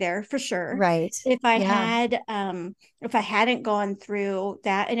humility there for sure. Right. If I Yeah. had, if I hadn't gone through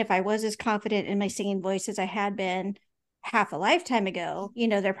that, and if I was as confident in my singing voice as I had been half a lifetime ago,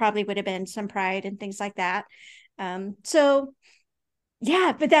 there probably would have been some pride and things like that. So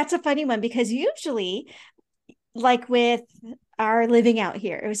yeah, but that's a funny one because usually, like with our living out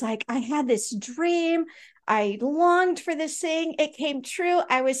here, it was like I had this dream. I longed for this thing. It came true.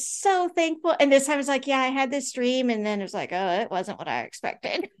 I was so thankful. And this time I was like, yeah, I had this dream. And then it was like, oh, it wasn't what I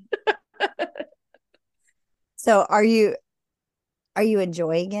expected. So are you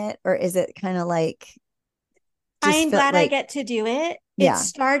enjoying it, or is it kind of like I just am feel glad I like, get to do it. It yeah,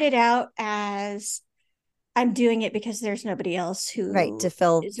 started out as I'm doing it because there's nobody else right, to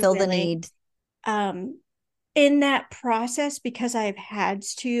who is fill the willing. need. Um, in that process, because I've had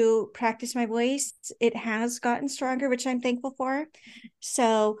to practice my voice, it has gotten stronger, which I'm thankful for.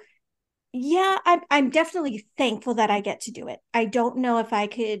 So yeah, I'm definitely thankful that I get to do it. I don't know if I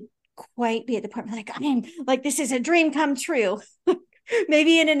could quite be at the point where like I'm like this is a dream come true.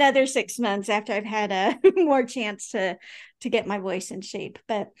 Maybe in another 6 months after I've had a more chance to get my voice in shape.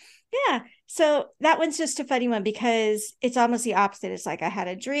 But yeah, so that one's just a funny one because it's almost the opposite. It's like I had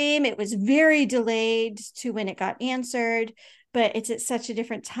a dream. It was very delayed to when it got answered, but it's at such a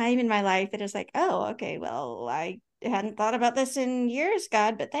different time in my life that it's like, oh, okay, well, I hadn't thought about this in years,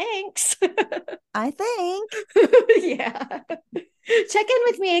 God, but thanks. I think. Yeah. Check in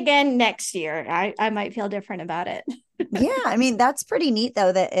with me again next year. I might feel different about it. Yeah, I mean, that's pretty neat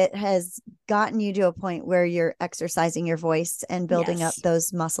though that it has gotten you to a point where you're exercising your voice and building up Yes.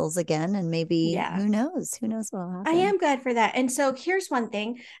 those muscles again. And maybe Yeah. who knows what'll I happen. am glad for that. And so here's one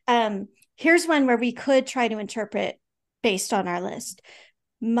thing. Here's one where we could try to interpret based on our list.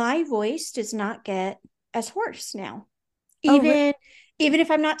 My voice does not get as hoarse now. Oh, Even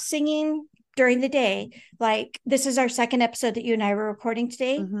if I'm not singing during the day, like this is our second episode that you and I were recording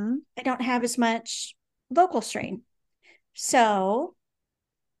today. mm-hmm. I don't have as much vocal strain. So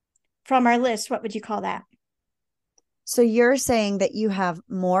from our list, what would you call that? So you're saying that you have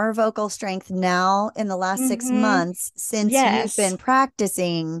more vocal strength now in the last 6 months since you've Yes. been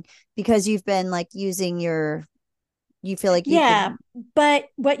practicing because you've been like using you feel like you've Yeah. been. But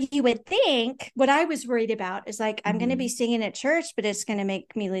what you would think, what I was worried about is like, I'm going to be Mhm. singing at church, but it's going to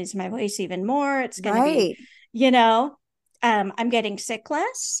make me lose my voice even more. It's going to be, Right. you know, I'm getting sick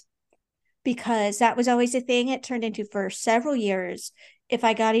less because that was always a thing. It turned into for several years. If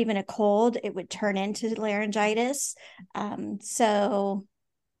I got even a cold, it would turn into laryngitis. So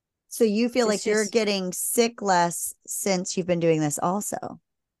So you feel it's like you're just, getting sick less since you've been doing this also.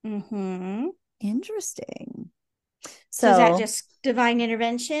 mm-hmm. Interesting. So is that So, just divine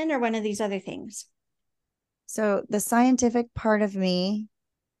intervention or one of these other things? so the scientific part of me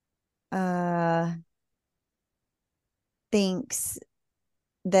uh thinks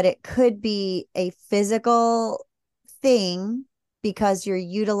that it could be a physical thing because you're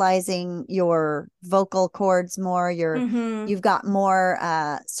utilizing your vocal cords more, Mm-hmm. you've got more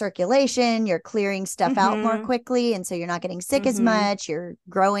circulation, you're clearing stuff out more Mm-hmm. quickly, and so you're not getting sick as Mm-hmm. much, you're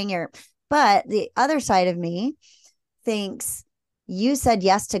growing your. But the other side of me thinks you said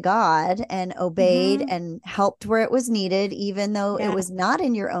yes to God and obeyed Mm-hmm. and helped where it was needed, even though it Yeah. was not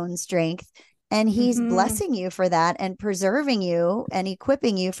in your own strength. And he's Mm-hmm. blessing you for that and preserving you and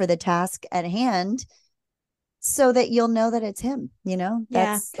equipping you for the task at hand so that you'll know that it's him, Yeah.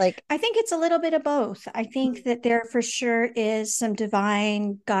 that's like, I think it's a little bit of both. I think that there for sure is some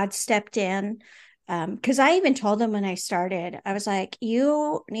divine God stepped in. Because I even told them when I started, I was like,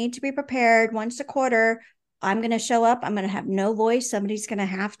 you need to be prepared once a quarter. I'm going to show up. I'm going to have no voice. Somebody's going to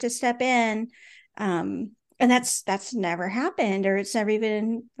have to step in. And that's never happened, or it's never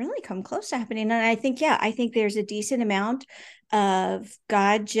even really come close to happening. And I think, yeah, I think there's a decent amount of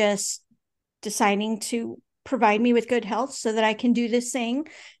God just deciding to provide me with good health so that I can do this thing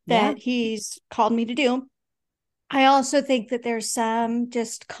yeah, that he's called me to do. I also think that there's some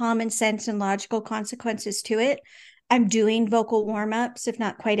just common sense and logical consequences to it. I'm doing vocal warm-ups, if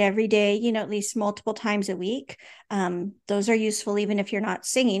not quite every day, at least multiple times a week. Those are useful even if you're not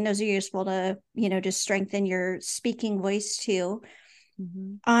singing. Those are useful to, just strengthen your speaking voice too.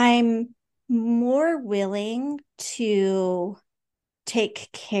 Mm-hmm. I'm more willing to take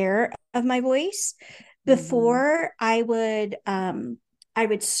care of my voice. Before I would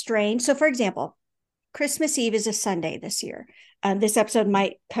strain. So for example, Christmas Eve is a Sunday this year. This episode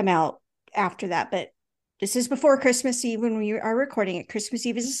might come out after that, but this is before Christmas Eve when we are recording it. Christmas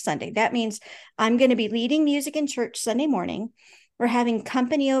Eve is a Sunday. That means I'm going to be leading music in church Sunday morning. We're having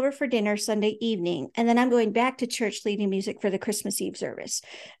company over for dinner Sunday evening. And then I'm going back to church leading music for the Christmas Eve service.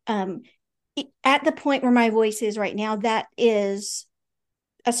 At the point where my voice is right now, that is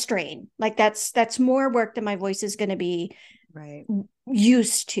a strain. Like that's more work than my voice is going to be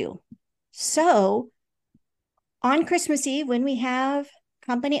used to. So on Christmas Eve, when we have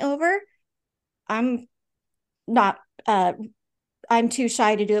company over, I'm too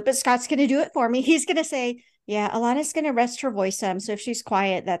shy to do it, but Scott's going to do it for me. He's going to say, yeah, Alana's going to rest her voice some. So if she's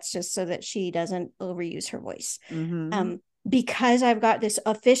quiet, that's just so that she doesn't overuse her voice. Because I've got this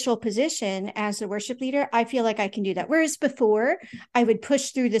official position as the worship leader, I feel like I can do that. Whereas before I would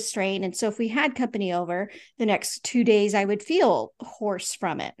push through the strain. And so if we had company over the next 2 days, I would feel hoarse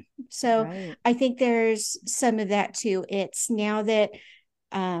from it. So I think there's some of that too. It's now that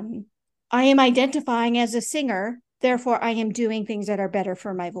I am identifying as a singer, therefore I am doing things that are better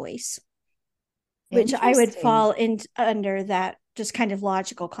for my voice, which I would fall under that just kind of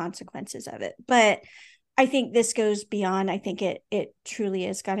logical consequences of it. But I think this goes beyond. I think it truly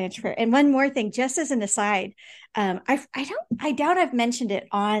is God answer prayer. And one more thing, just as an aside, I doubt I've mentioned it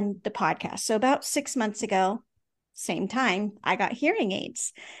on the podcast. So about 6 months ago, same time, I got hearing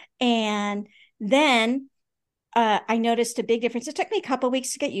aids, and then I noticed a big difference. It took me a couple of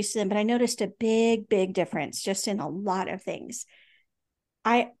weeks to get used to them, but I noticed a big difference just in a lot of things.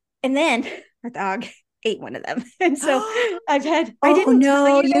 And then our dog ate one of them. And so I didn't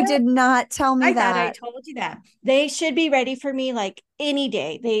tell you did not tell me that. I told you that. They should be ready for me like any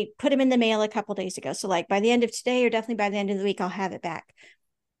day. They put them in the mail a couple days ago. So like by the end of today or definitely by the end of the week, I'll have it back.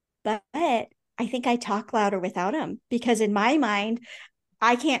 But I think I talk louder without them because in my mind,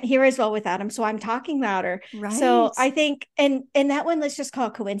 I can't hear as well without them. So I'm talking louder. Right. So I think, and that one, let's just call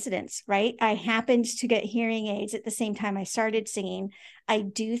it coincidence, right? I happened to get hearing aids at the same time I started singing. I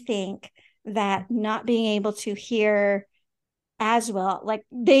do think that not being able to hear as well, like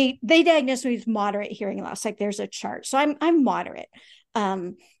they diagnosed me with moderate hearing loss. Like there's a chart. So I'm moderate.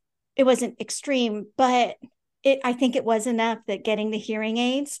 It wasn't extreme, but I think it was enough that getting the hearing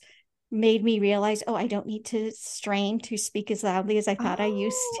aids made me realize, I don't need to strain to speak as loudly as I thought I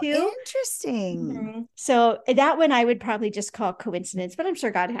used to. Interesting. Mm-hmm. So that one I would probably just call coincidence, but I'm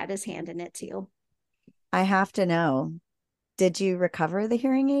sure God had his hand in it too. I have to know, did you recover the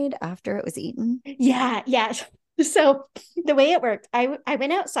hearing aid after it was eaten? Yeah. So the way it worked, I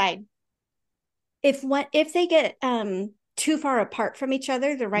went outside. If they get too far apart from each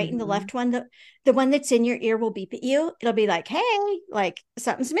other, the right and the left one, the one that's in your ear will beep at you. It'll be like, hey, like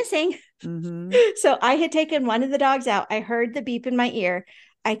something's missing. So I had taken one of the dogs out. I heard the beep in my ear.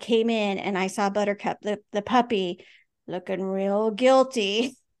 I came in and I saw Buttercup, the puppy, looking real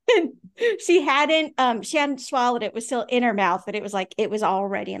guilty. And she hadn't swallowed it. It was still in her mouth, but it was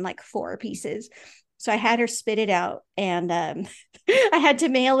already in like 4 pieces. So I had her spit it out, and I had to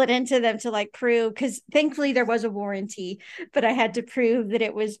mail it into them to like prove, because thankfully there was a warranty, but I had to prove that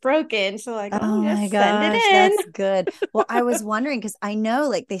it was broken. So like, oh my gosh, send it in. That's good. Well, I was wondering because I know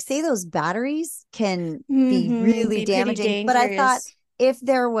like they say those batteries can be really damaging, but I thought if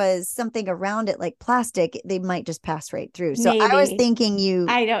there was something around it like plastic, they might just pass right through. So maybe. I was thinking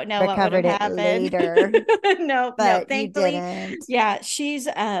I don't know recovered what it later. No, thankfully. You didn't. Yeah, she's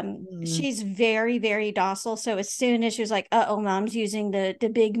very, very docile. So as soon as she was like, mom's using the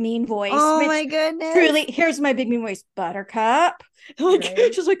big mean voice. Oh my goodness. Truly, here's my big mean voice, Buttercup. Like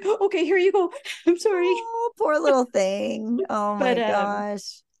she's like, okay, here you go. I'm sorry. Oh, poor little thing. Oh my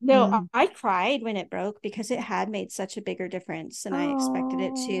gosh. No, I cried when it broke because it had made such a bigger difference than I expected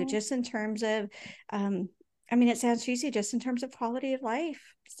it to, just in terms of, it sounds cheesy, just in terms of quality of life.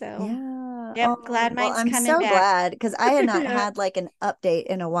 So, glad mine's coming back. I'm so glad because I had not had like an update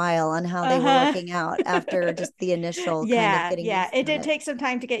in a while on how they were working out after just the initial kind of getting used to it did take some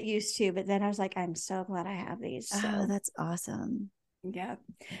time to get used to, but then I was like, I'm so glad I have these. So. Oh, that's awesome. Yeah.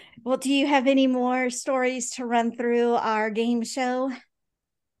 Well, do you have any more stories to run through our game show?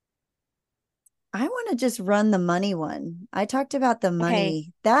 I want to just run the money one. I talked about the money.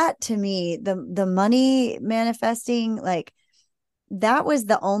 Okay. That to me, the money manifesting, like that was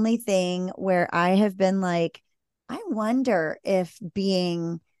the only thing where I have been like, I wonder if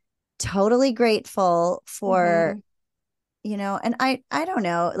being totally grateful for, and I don't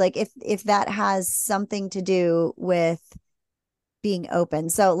know, like if that has something to do with being open.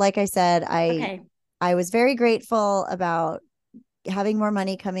 So like I said, I was very grateful about having more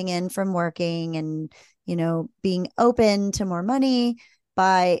money coming in from working and, being open to more money.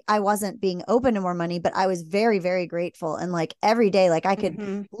 I wasn't being open to more money, but I was very, very grateful. And like every day, like I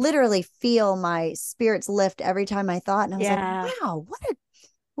could literally feel my spirits lift every time I thought. And I was like, wow,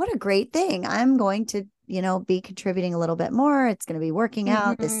 what a great thing. I'm going to, be contributing a little bit more. It's going to be working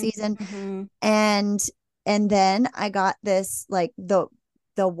out this season. And then I got this, like the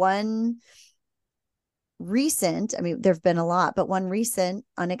one recent, I mean, there've been a lot, but one recent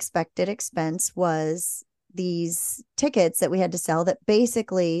unexpected expense was these tickets that we had to sell, that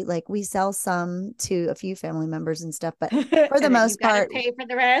basically, like, we sell some to a few family members and stuff, but for the most part, pay for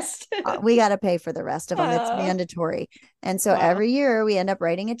the rest. we got to pay for the rest of them. It's mandatory. And so every year we end up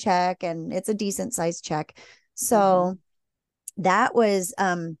writing a check, and it's a decent sized check. So that was,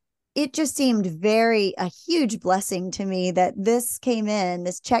 it just seemed a huge blessing to me that this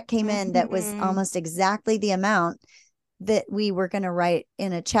check came in that was almost exactly the amount that we were going to write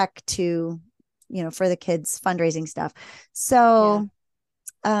in a check to, for the kids' fundraising stuff. So,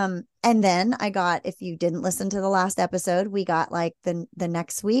 and then I got, if you didn't listen to the last episode, we got like the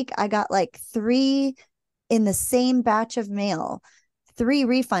next week, I got like 3 in the same batch of mail, 3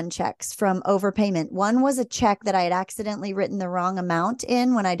 refund checks from overpayment. One was a check that I had accidentally written the wrong amount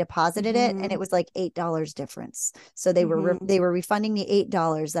in when I deposited it, and it was like $8 difference. So they were refunding me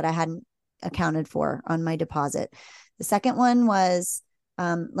 $8 that I hadn't accounted for on my deposit. The second one was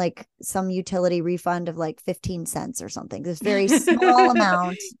like some utility refund of like 15 cents or something. This very small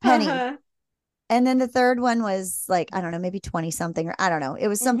amount, penny. And then the third one was like, I don't know, maybe 20 something, or I don't know. It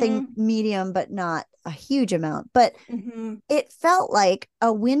was something medium, but not a huge amount. But it felt like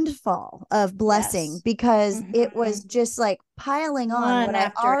a windfall of blessing, because it was just like piling on what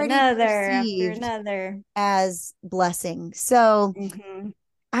I already perceived as blessing. So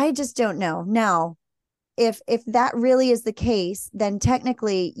I just don't know. Now, if that really is the case, then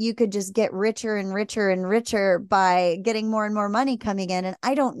technically you could just get richer and richer and richer by getting more and more money coming in. And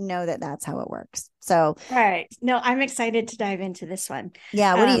I don't know that that's how it works. So, right. No, I'm excited to dive into this one.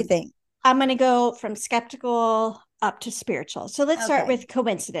 Yeah. What do you think? I'm going to go from skeptical up to spiritual. So let's start with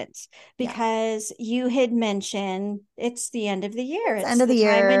coincidence, because you had mentioned it's the end of the year. It's end of the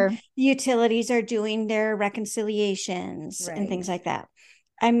year. When utilities are doing their reconciliations and things like that.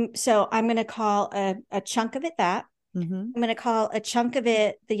 I'm going to call a chunk of it that. I'm going to call a chunk of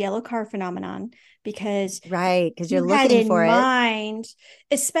it the yellow car phenomenon, because you're looking for it,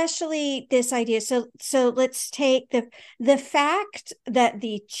 especially this idea. So let's take the fact that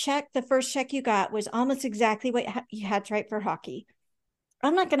the first check you got was almost exactly what you had to write for hockey.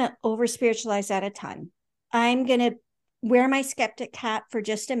 I'm not going to over spiritualize that a ton. I'm going to wear my skeptic hat for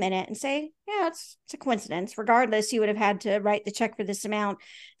just a minute and say, yeah, it's a coincidence. Regardless, you would have had to write the check for this amount.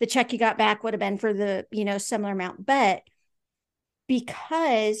 The check you got back would have been for the, similar amount. But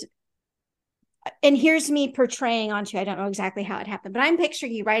because, and here's me portraying onto, I don't know exactly how it happened, but I'm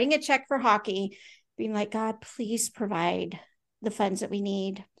picturing you writing a check for hockey, being like, God, please provide the funds that we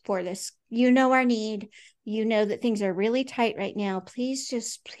need for this. Our need. That things are really tight right now.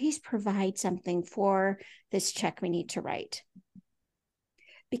 Please provide something for this check we need to write.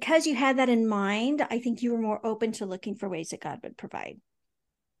 Because you had that in mind, I think you were more open to looking for ways that God would provide.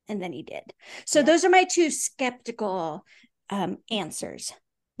 And then he did. So those are my 2 skeptical answers.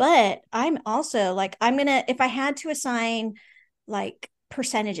 But I'm also like, if I had to assign like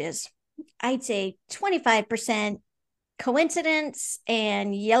percentages, I'd say 25% coincidence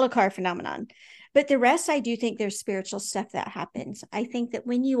and yellow car phenomenon. But the rest, I do think there's spiritual stuff that happens. I think that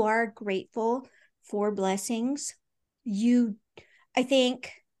when you are grateful for blessings, I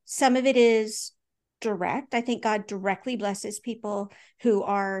think some of it is direct. I think God directly blesses people who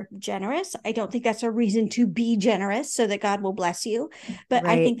are generous. I don't think that's a reason to be generous so that God will bless you. But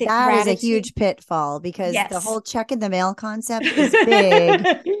I think that is a huge pitfall, because the whole check in the mail concept is big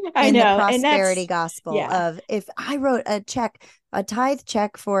in the prosperity gospel of, if I wrote a tithe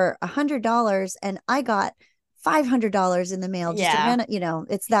check for $100 and I got $500 in the mail,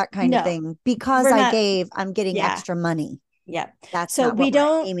 it's that kind of thing, because I'm getting extra money. Yeah. That's so not what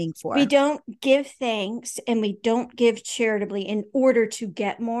we're aiming for. We don't give thanks and we don't give charitably in order to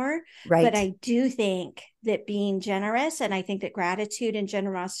get more. Right. But I do think that being generous, and I think that gratitude and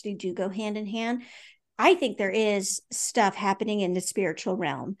generosity do go hand in hand. I think there is stuff happening in the spiritual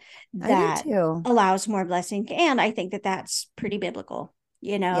realm that allows more blessing. And I think that that's pretty biblical.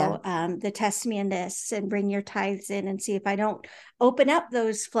 Yeah. the test me in this and bring your tithes in and see if I don't open up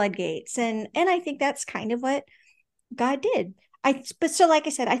those floodgates. And I think that's kind of what God did. But so like I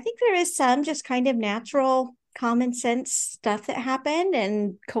said, I think there is some just kind of natural common sense stuff that happened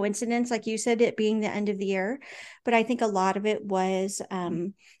and coincidence, like you said, it being the end of the year. But I think a lot of it was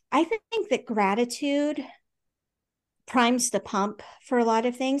I think that gratitude primes the pump for a lot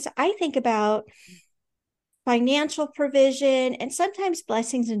of things. I think about financial provision and sometimes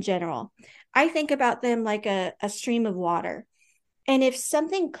blessings in general. I think about them like a stream of water. And if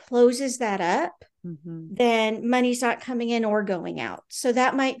something closes that up, then money's not coming in or going out. So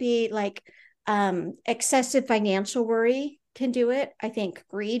that might be like excessive financial worry can do it. I think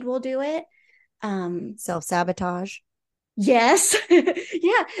greed will do it. Self-sabotage. Yes.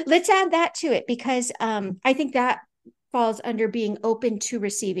 Yeah. Let's add that to it because I think that falls under being open to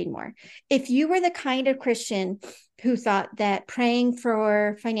receiving more. If you were the kind of Christian who thought that praying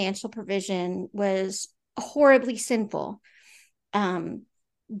for financial provision was horribly sinful,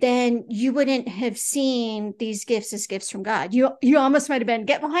 then you wouldn't have seen these gifts as gifts from God. You almost might have been,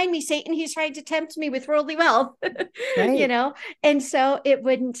 get behind me, Satan. He's trying to tempt me with worldly wealth, Right. And so you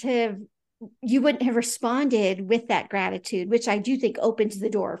wouldn't have responded with that gratitude, which I do think opens the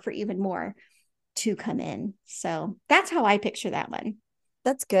door for even more to come in. So that's how I picture that one.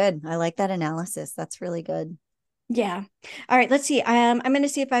 That's good. I like that analysis. That's really good. Yeah. All right. Let's see. I'm going to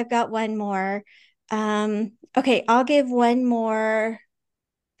see if I've got one more. Okay. I'll give one more.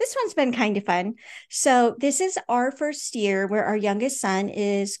 This one's been kind of fun. So this is our first year where our youngest son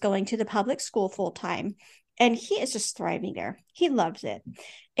is going to the public school full time. And he is just thriving there. He loves it.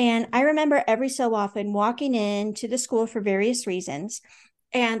 And I remember every so often walking into the school for various reasons.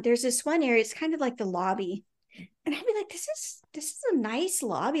 And there's this one area, it's kind of like the lobby. And I'd be like, this is a nice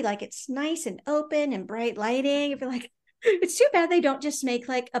lobby. Like it's nice and open and bright lighting. I'd be like, it's too bad they don't just make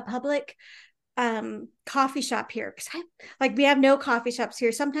like a public coffee shop here, because we have no coffee shops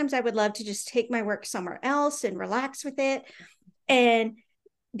here. Sometimes I would love to just take my work somewhere else and relax with it. And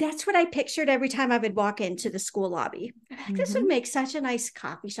that's what I pictured every time I would walk into the school lobby. This would make such a nice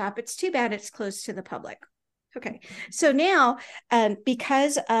coffee shop. It's too bad it's closed to the public. Okay. So now,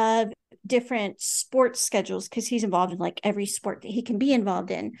 because of different sports schedules, because he's involved in like every sport that he can be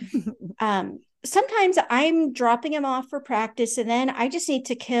involved in, sometimes I'm dropping him off for practice and then I just need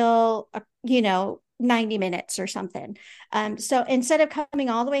to kill, 90 minutes or something. So instead of coming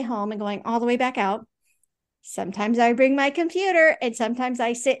all the way home and going all the way back out, sometimes I bring my computer and sometimes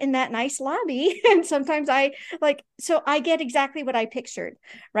I sit in that nice lobby and sometimes so I get exactly what I pictured,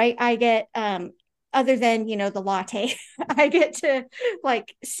 right? I get, other than, the latte, I get to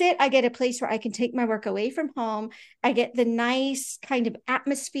sit, I get a place where I can take my work away from home. I get the nice kind of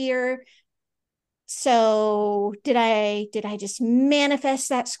atmosphere. So did I just manifest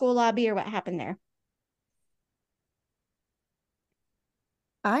that school lobby or what happened there?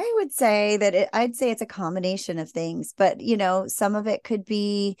 I would say that I'd say it's a combination of things, but some of it could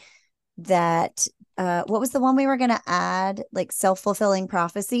be that what was the one we were going to add, like self-fulfilling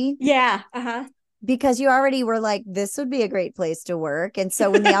prophecy? Yeah. Uh-huh. Because you already were like, this would be a great place to work. And so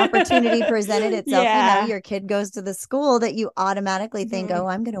when the opportunity presented itself, your kid goes to the school that you automatically think, oh,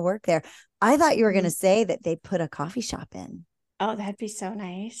 I'm going to work there. I thought you were going to say that they put a coffee shop in. Oh, that'd be so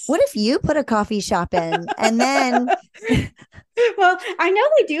nice. What if you put a coffee shop in and then well, I know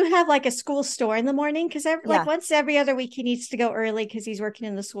they do have like a school store in the morning because once every other week he needs to go early because he's working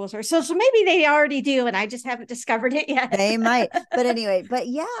in the school store. So maybe they already do, and I just haven't discovered it yet. They might, but anyway,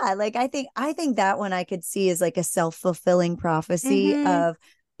 I think that one I could see as like a self-fulfilling prophecy of,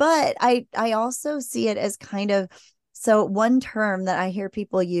 but I also see it as kind of. So one term that I hear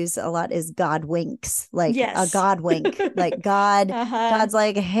people use a lot is God winks, like a God wink, like God's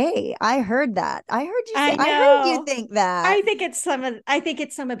like, hey, I heard that. I heard you say, I heard you think that. I think it's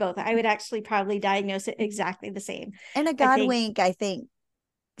some of both. I would actually probably diagnose it exactly the same. And a God wink, I think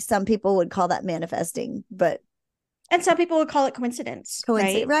some people would call that manifesting, and some people would call it coincidence.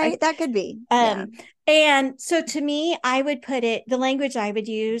 Right? That could be. And so to me, I would put it, the language I would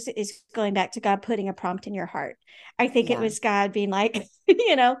use is going back to God putting a prompt in your heart. I think it was God being like,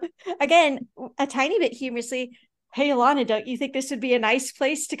 again, a tiny bit humorously, hey, Alana, don't you think this would be a nice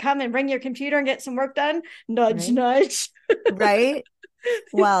place to come and bring your computer and get some work done? Nudge, nudge. Right.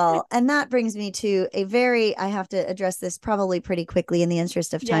 Well, and that brings me to I have to address this probably pretty quickly in the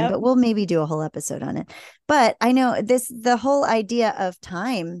interest of time, but we'll maybe do a whole episode on it. But I know the whole idea of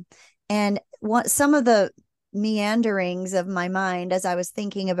time and some of the meanderings of my mind as I was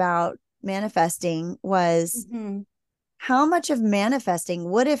thinking about manifesting was how much of manifesting,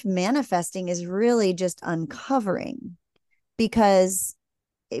 what if manifesting is really just uncovering? Because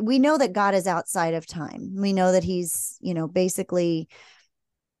we know that God is outside of time. We know that he's, basically,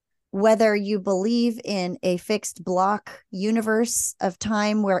 whether you believe in a fixed block universe of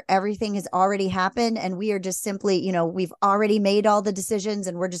time where everything has already happened and we are just simply, we've already made all the decisions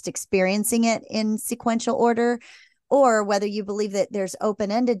and we're just experiencing it in sequential order, or whether you believe that there's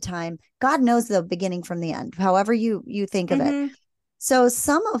open-ended time, God knows the beginning from the end, however you think of it. So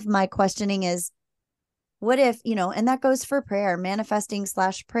some of my questioning is, what if, and that goes for prayer, manifesting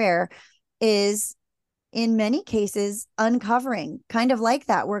 / prayer is in many cases uncovering, kind of like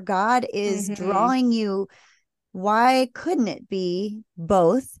that, where God is drawing you. Why couldn't it be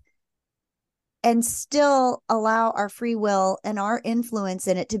both and still allow our free will and our influence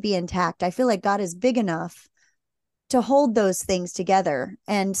in it to be intact? I feel like God is big enough to hold those things together,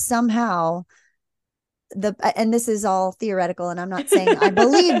 and somehow and this is all theoretical, and I'm not saying I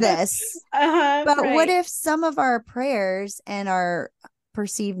believe this, but right. What if some of our prayers and our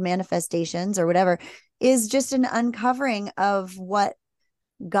perceived manifestations or whatever is just an uncovering of what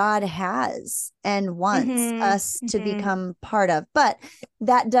God has and wants us to become part of? But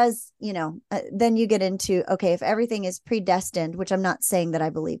that does, then you get into, okay, if everything is predestined, which I'm not saying that I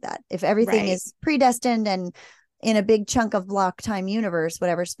believe that, if everything is predestined and in a big chunk of block time universe,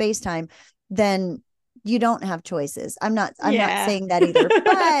 whatever space time, then you don't have choices. I'm not saying that either,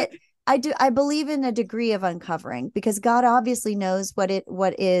 but I believe in a degree of uncovering, because God obviously knows what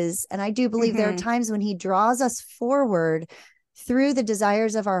is. And I do believe there are times when he draws us forward through the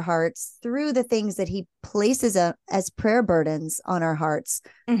desires of our hearts, through the things that he places as prayer burdens on our hearts,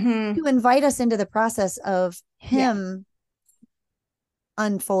 to invite us into the process of him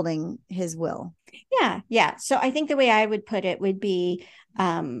unfolding his will. Yeah. So I think the way I would put it would be,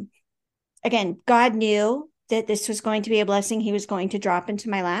 again, God knew that this was going to be a blessing he was going to drop into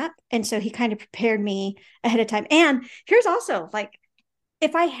my lap. And so he kind of prepared me ahead of time. And here's also, like,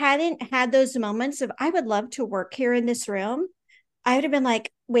 if I hadn't had those moments of, I would love to work here in this room, I would have been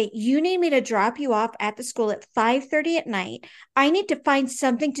like, wait, you need me to drop you off at the school at 5:30 at night. I need to find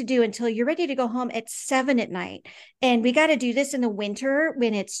something to do until you're ready to go home at 7 at night. And we got to do this in the winter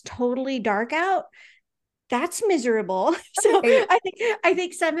when it's totally dark out. That's miserable. So I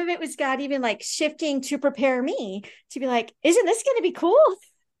think some of it was God even like shifting to prepare me to be like, isn't this going to be cool?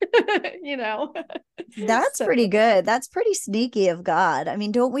 That's pretty good. That's pretty sneaky of God. I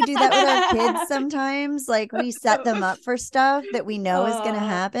mean, don't we do that with our kids sometimes? Like, we set them up for stuff that we know is going to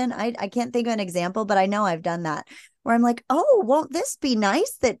happen. I can't think of an example, but I know I've done that, where I'm like, oh, won't this be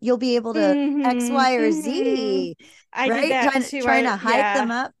nice that you'll be able to X, Y, or Z? I did that trying to hype them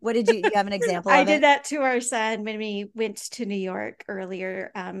up. What did you have an example of I did that to our son when we went to New York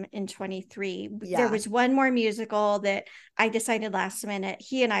earlier in 23. There was one more musical that I decided last minute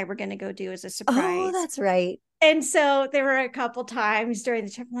he and I were going to go do as a surprise. Oh, that's right. And so there were a couple times during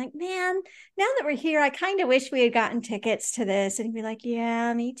the trip, I'm like, man, now that we're here, I kind of wish we had gotten tickets to this. And he'd be like,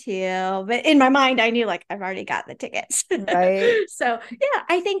 yeah, me too. But in my mind, I knew, like, I've already got the tickets. Right. So yeah,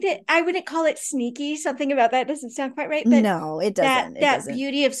 I think that I wouldn't call it sneaky. Something about that doesn't sound quite right. But no, it doesn't. That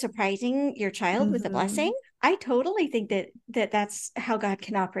beauty of surprising your child with a blessing. I totally think that's how God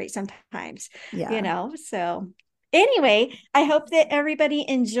can operate sometimes. Yeah. So anyway, I hope that everybody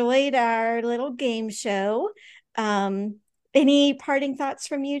enjoyed our little game show. Any parting thoughts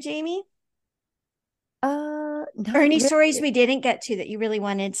from you, Jamie? No, or any stories we didn't get to that you really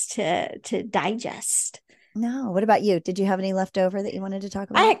wanted to digest? No. What about you? Did you have any left over that you wanted to talk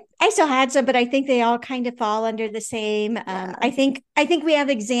about? I still had some, but I think they all kind of fall under the same. I think we have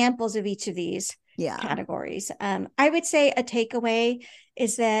examples of each of these categories. I would say a takeaway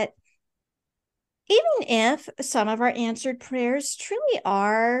is that even if some of our answered prayers truly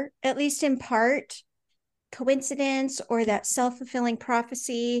are, at least in part, coincidence, or that self-fulfilling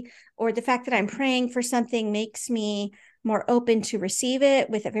prophecy, or the fact that I'm praying for something makes me more open to receive it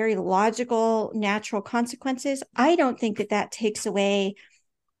with a very logical, natural consequences, I don't think that takes away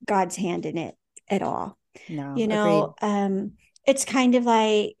God's hand in it at all. No, it's kind of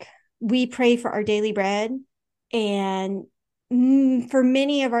like we pray for our daily bread, and for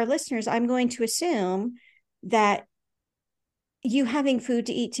many of our listeners, I'm going to assume that you having food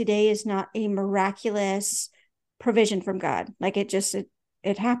to eat today is not a miraculous provision from God. Like,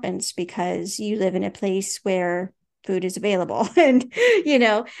 it happens because you live in a place where food is available. And,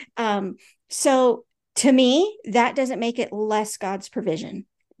 so to me, that doesn't make it less God's provision.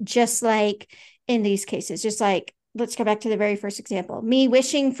 Just like in these cases, just like, let's go back to the very first example, me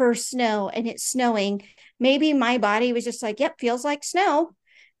wishing for snow and it's snowing. Maybe my body was just like, yep, feels like snow.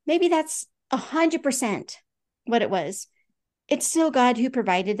 Maybe that's 100% what it was. It's still God who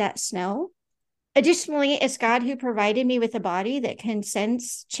provided that snow. Additionally, it's God who provided me with a body that can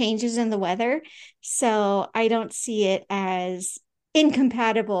sense changes in the weather. So I don't see it as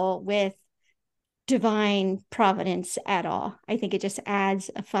incompatible with divine providence at all. I think it just adds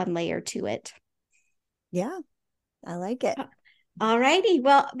a fun layer to it. Yeah, I like it. All righty.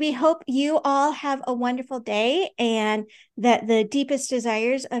 Well, we hope you all have a wonderful day and that the deepest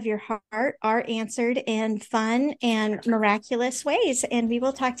desires of your heart are answered in fun and miraculous ways. And we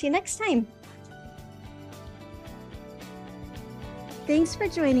will talk to you next time. Thanks for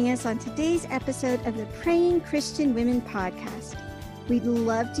joining us on today's episode of the Praying Christian Women podcast. We'd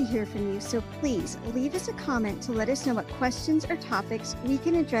love to hear from you, so please leave us a comment to let us know what questions or topics we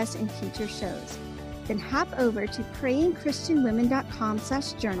can address in future shows. Then hop over to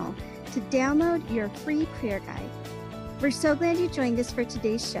prayingchristianwomen.com/journal to download your free prayer guide. We're so glad you joined us for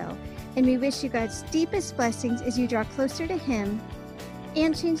today's show, and we wish you God's deepest blessings as you draw closer to Him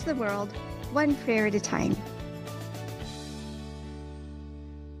and change the world one prayer at a time.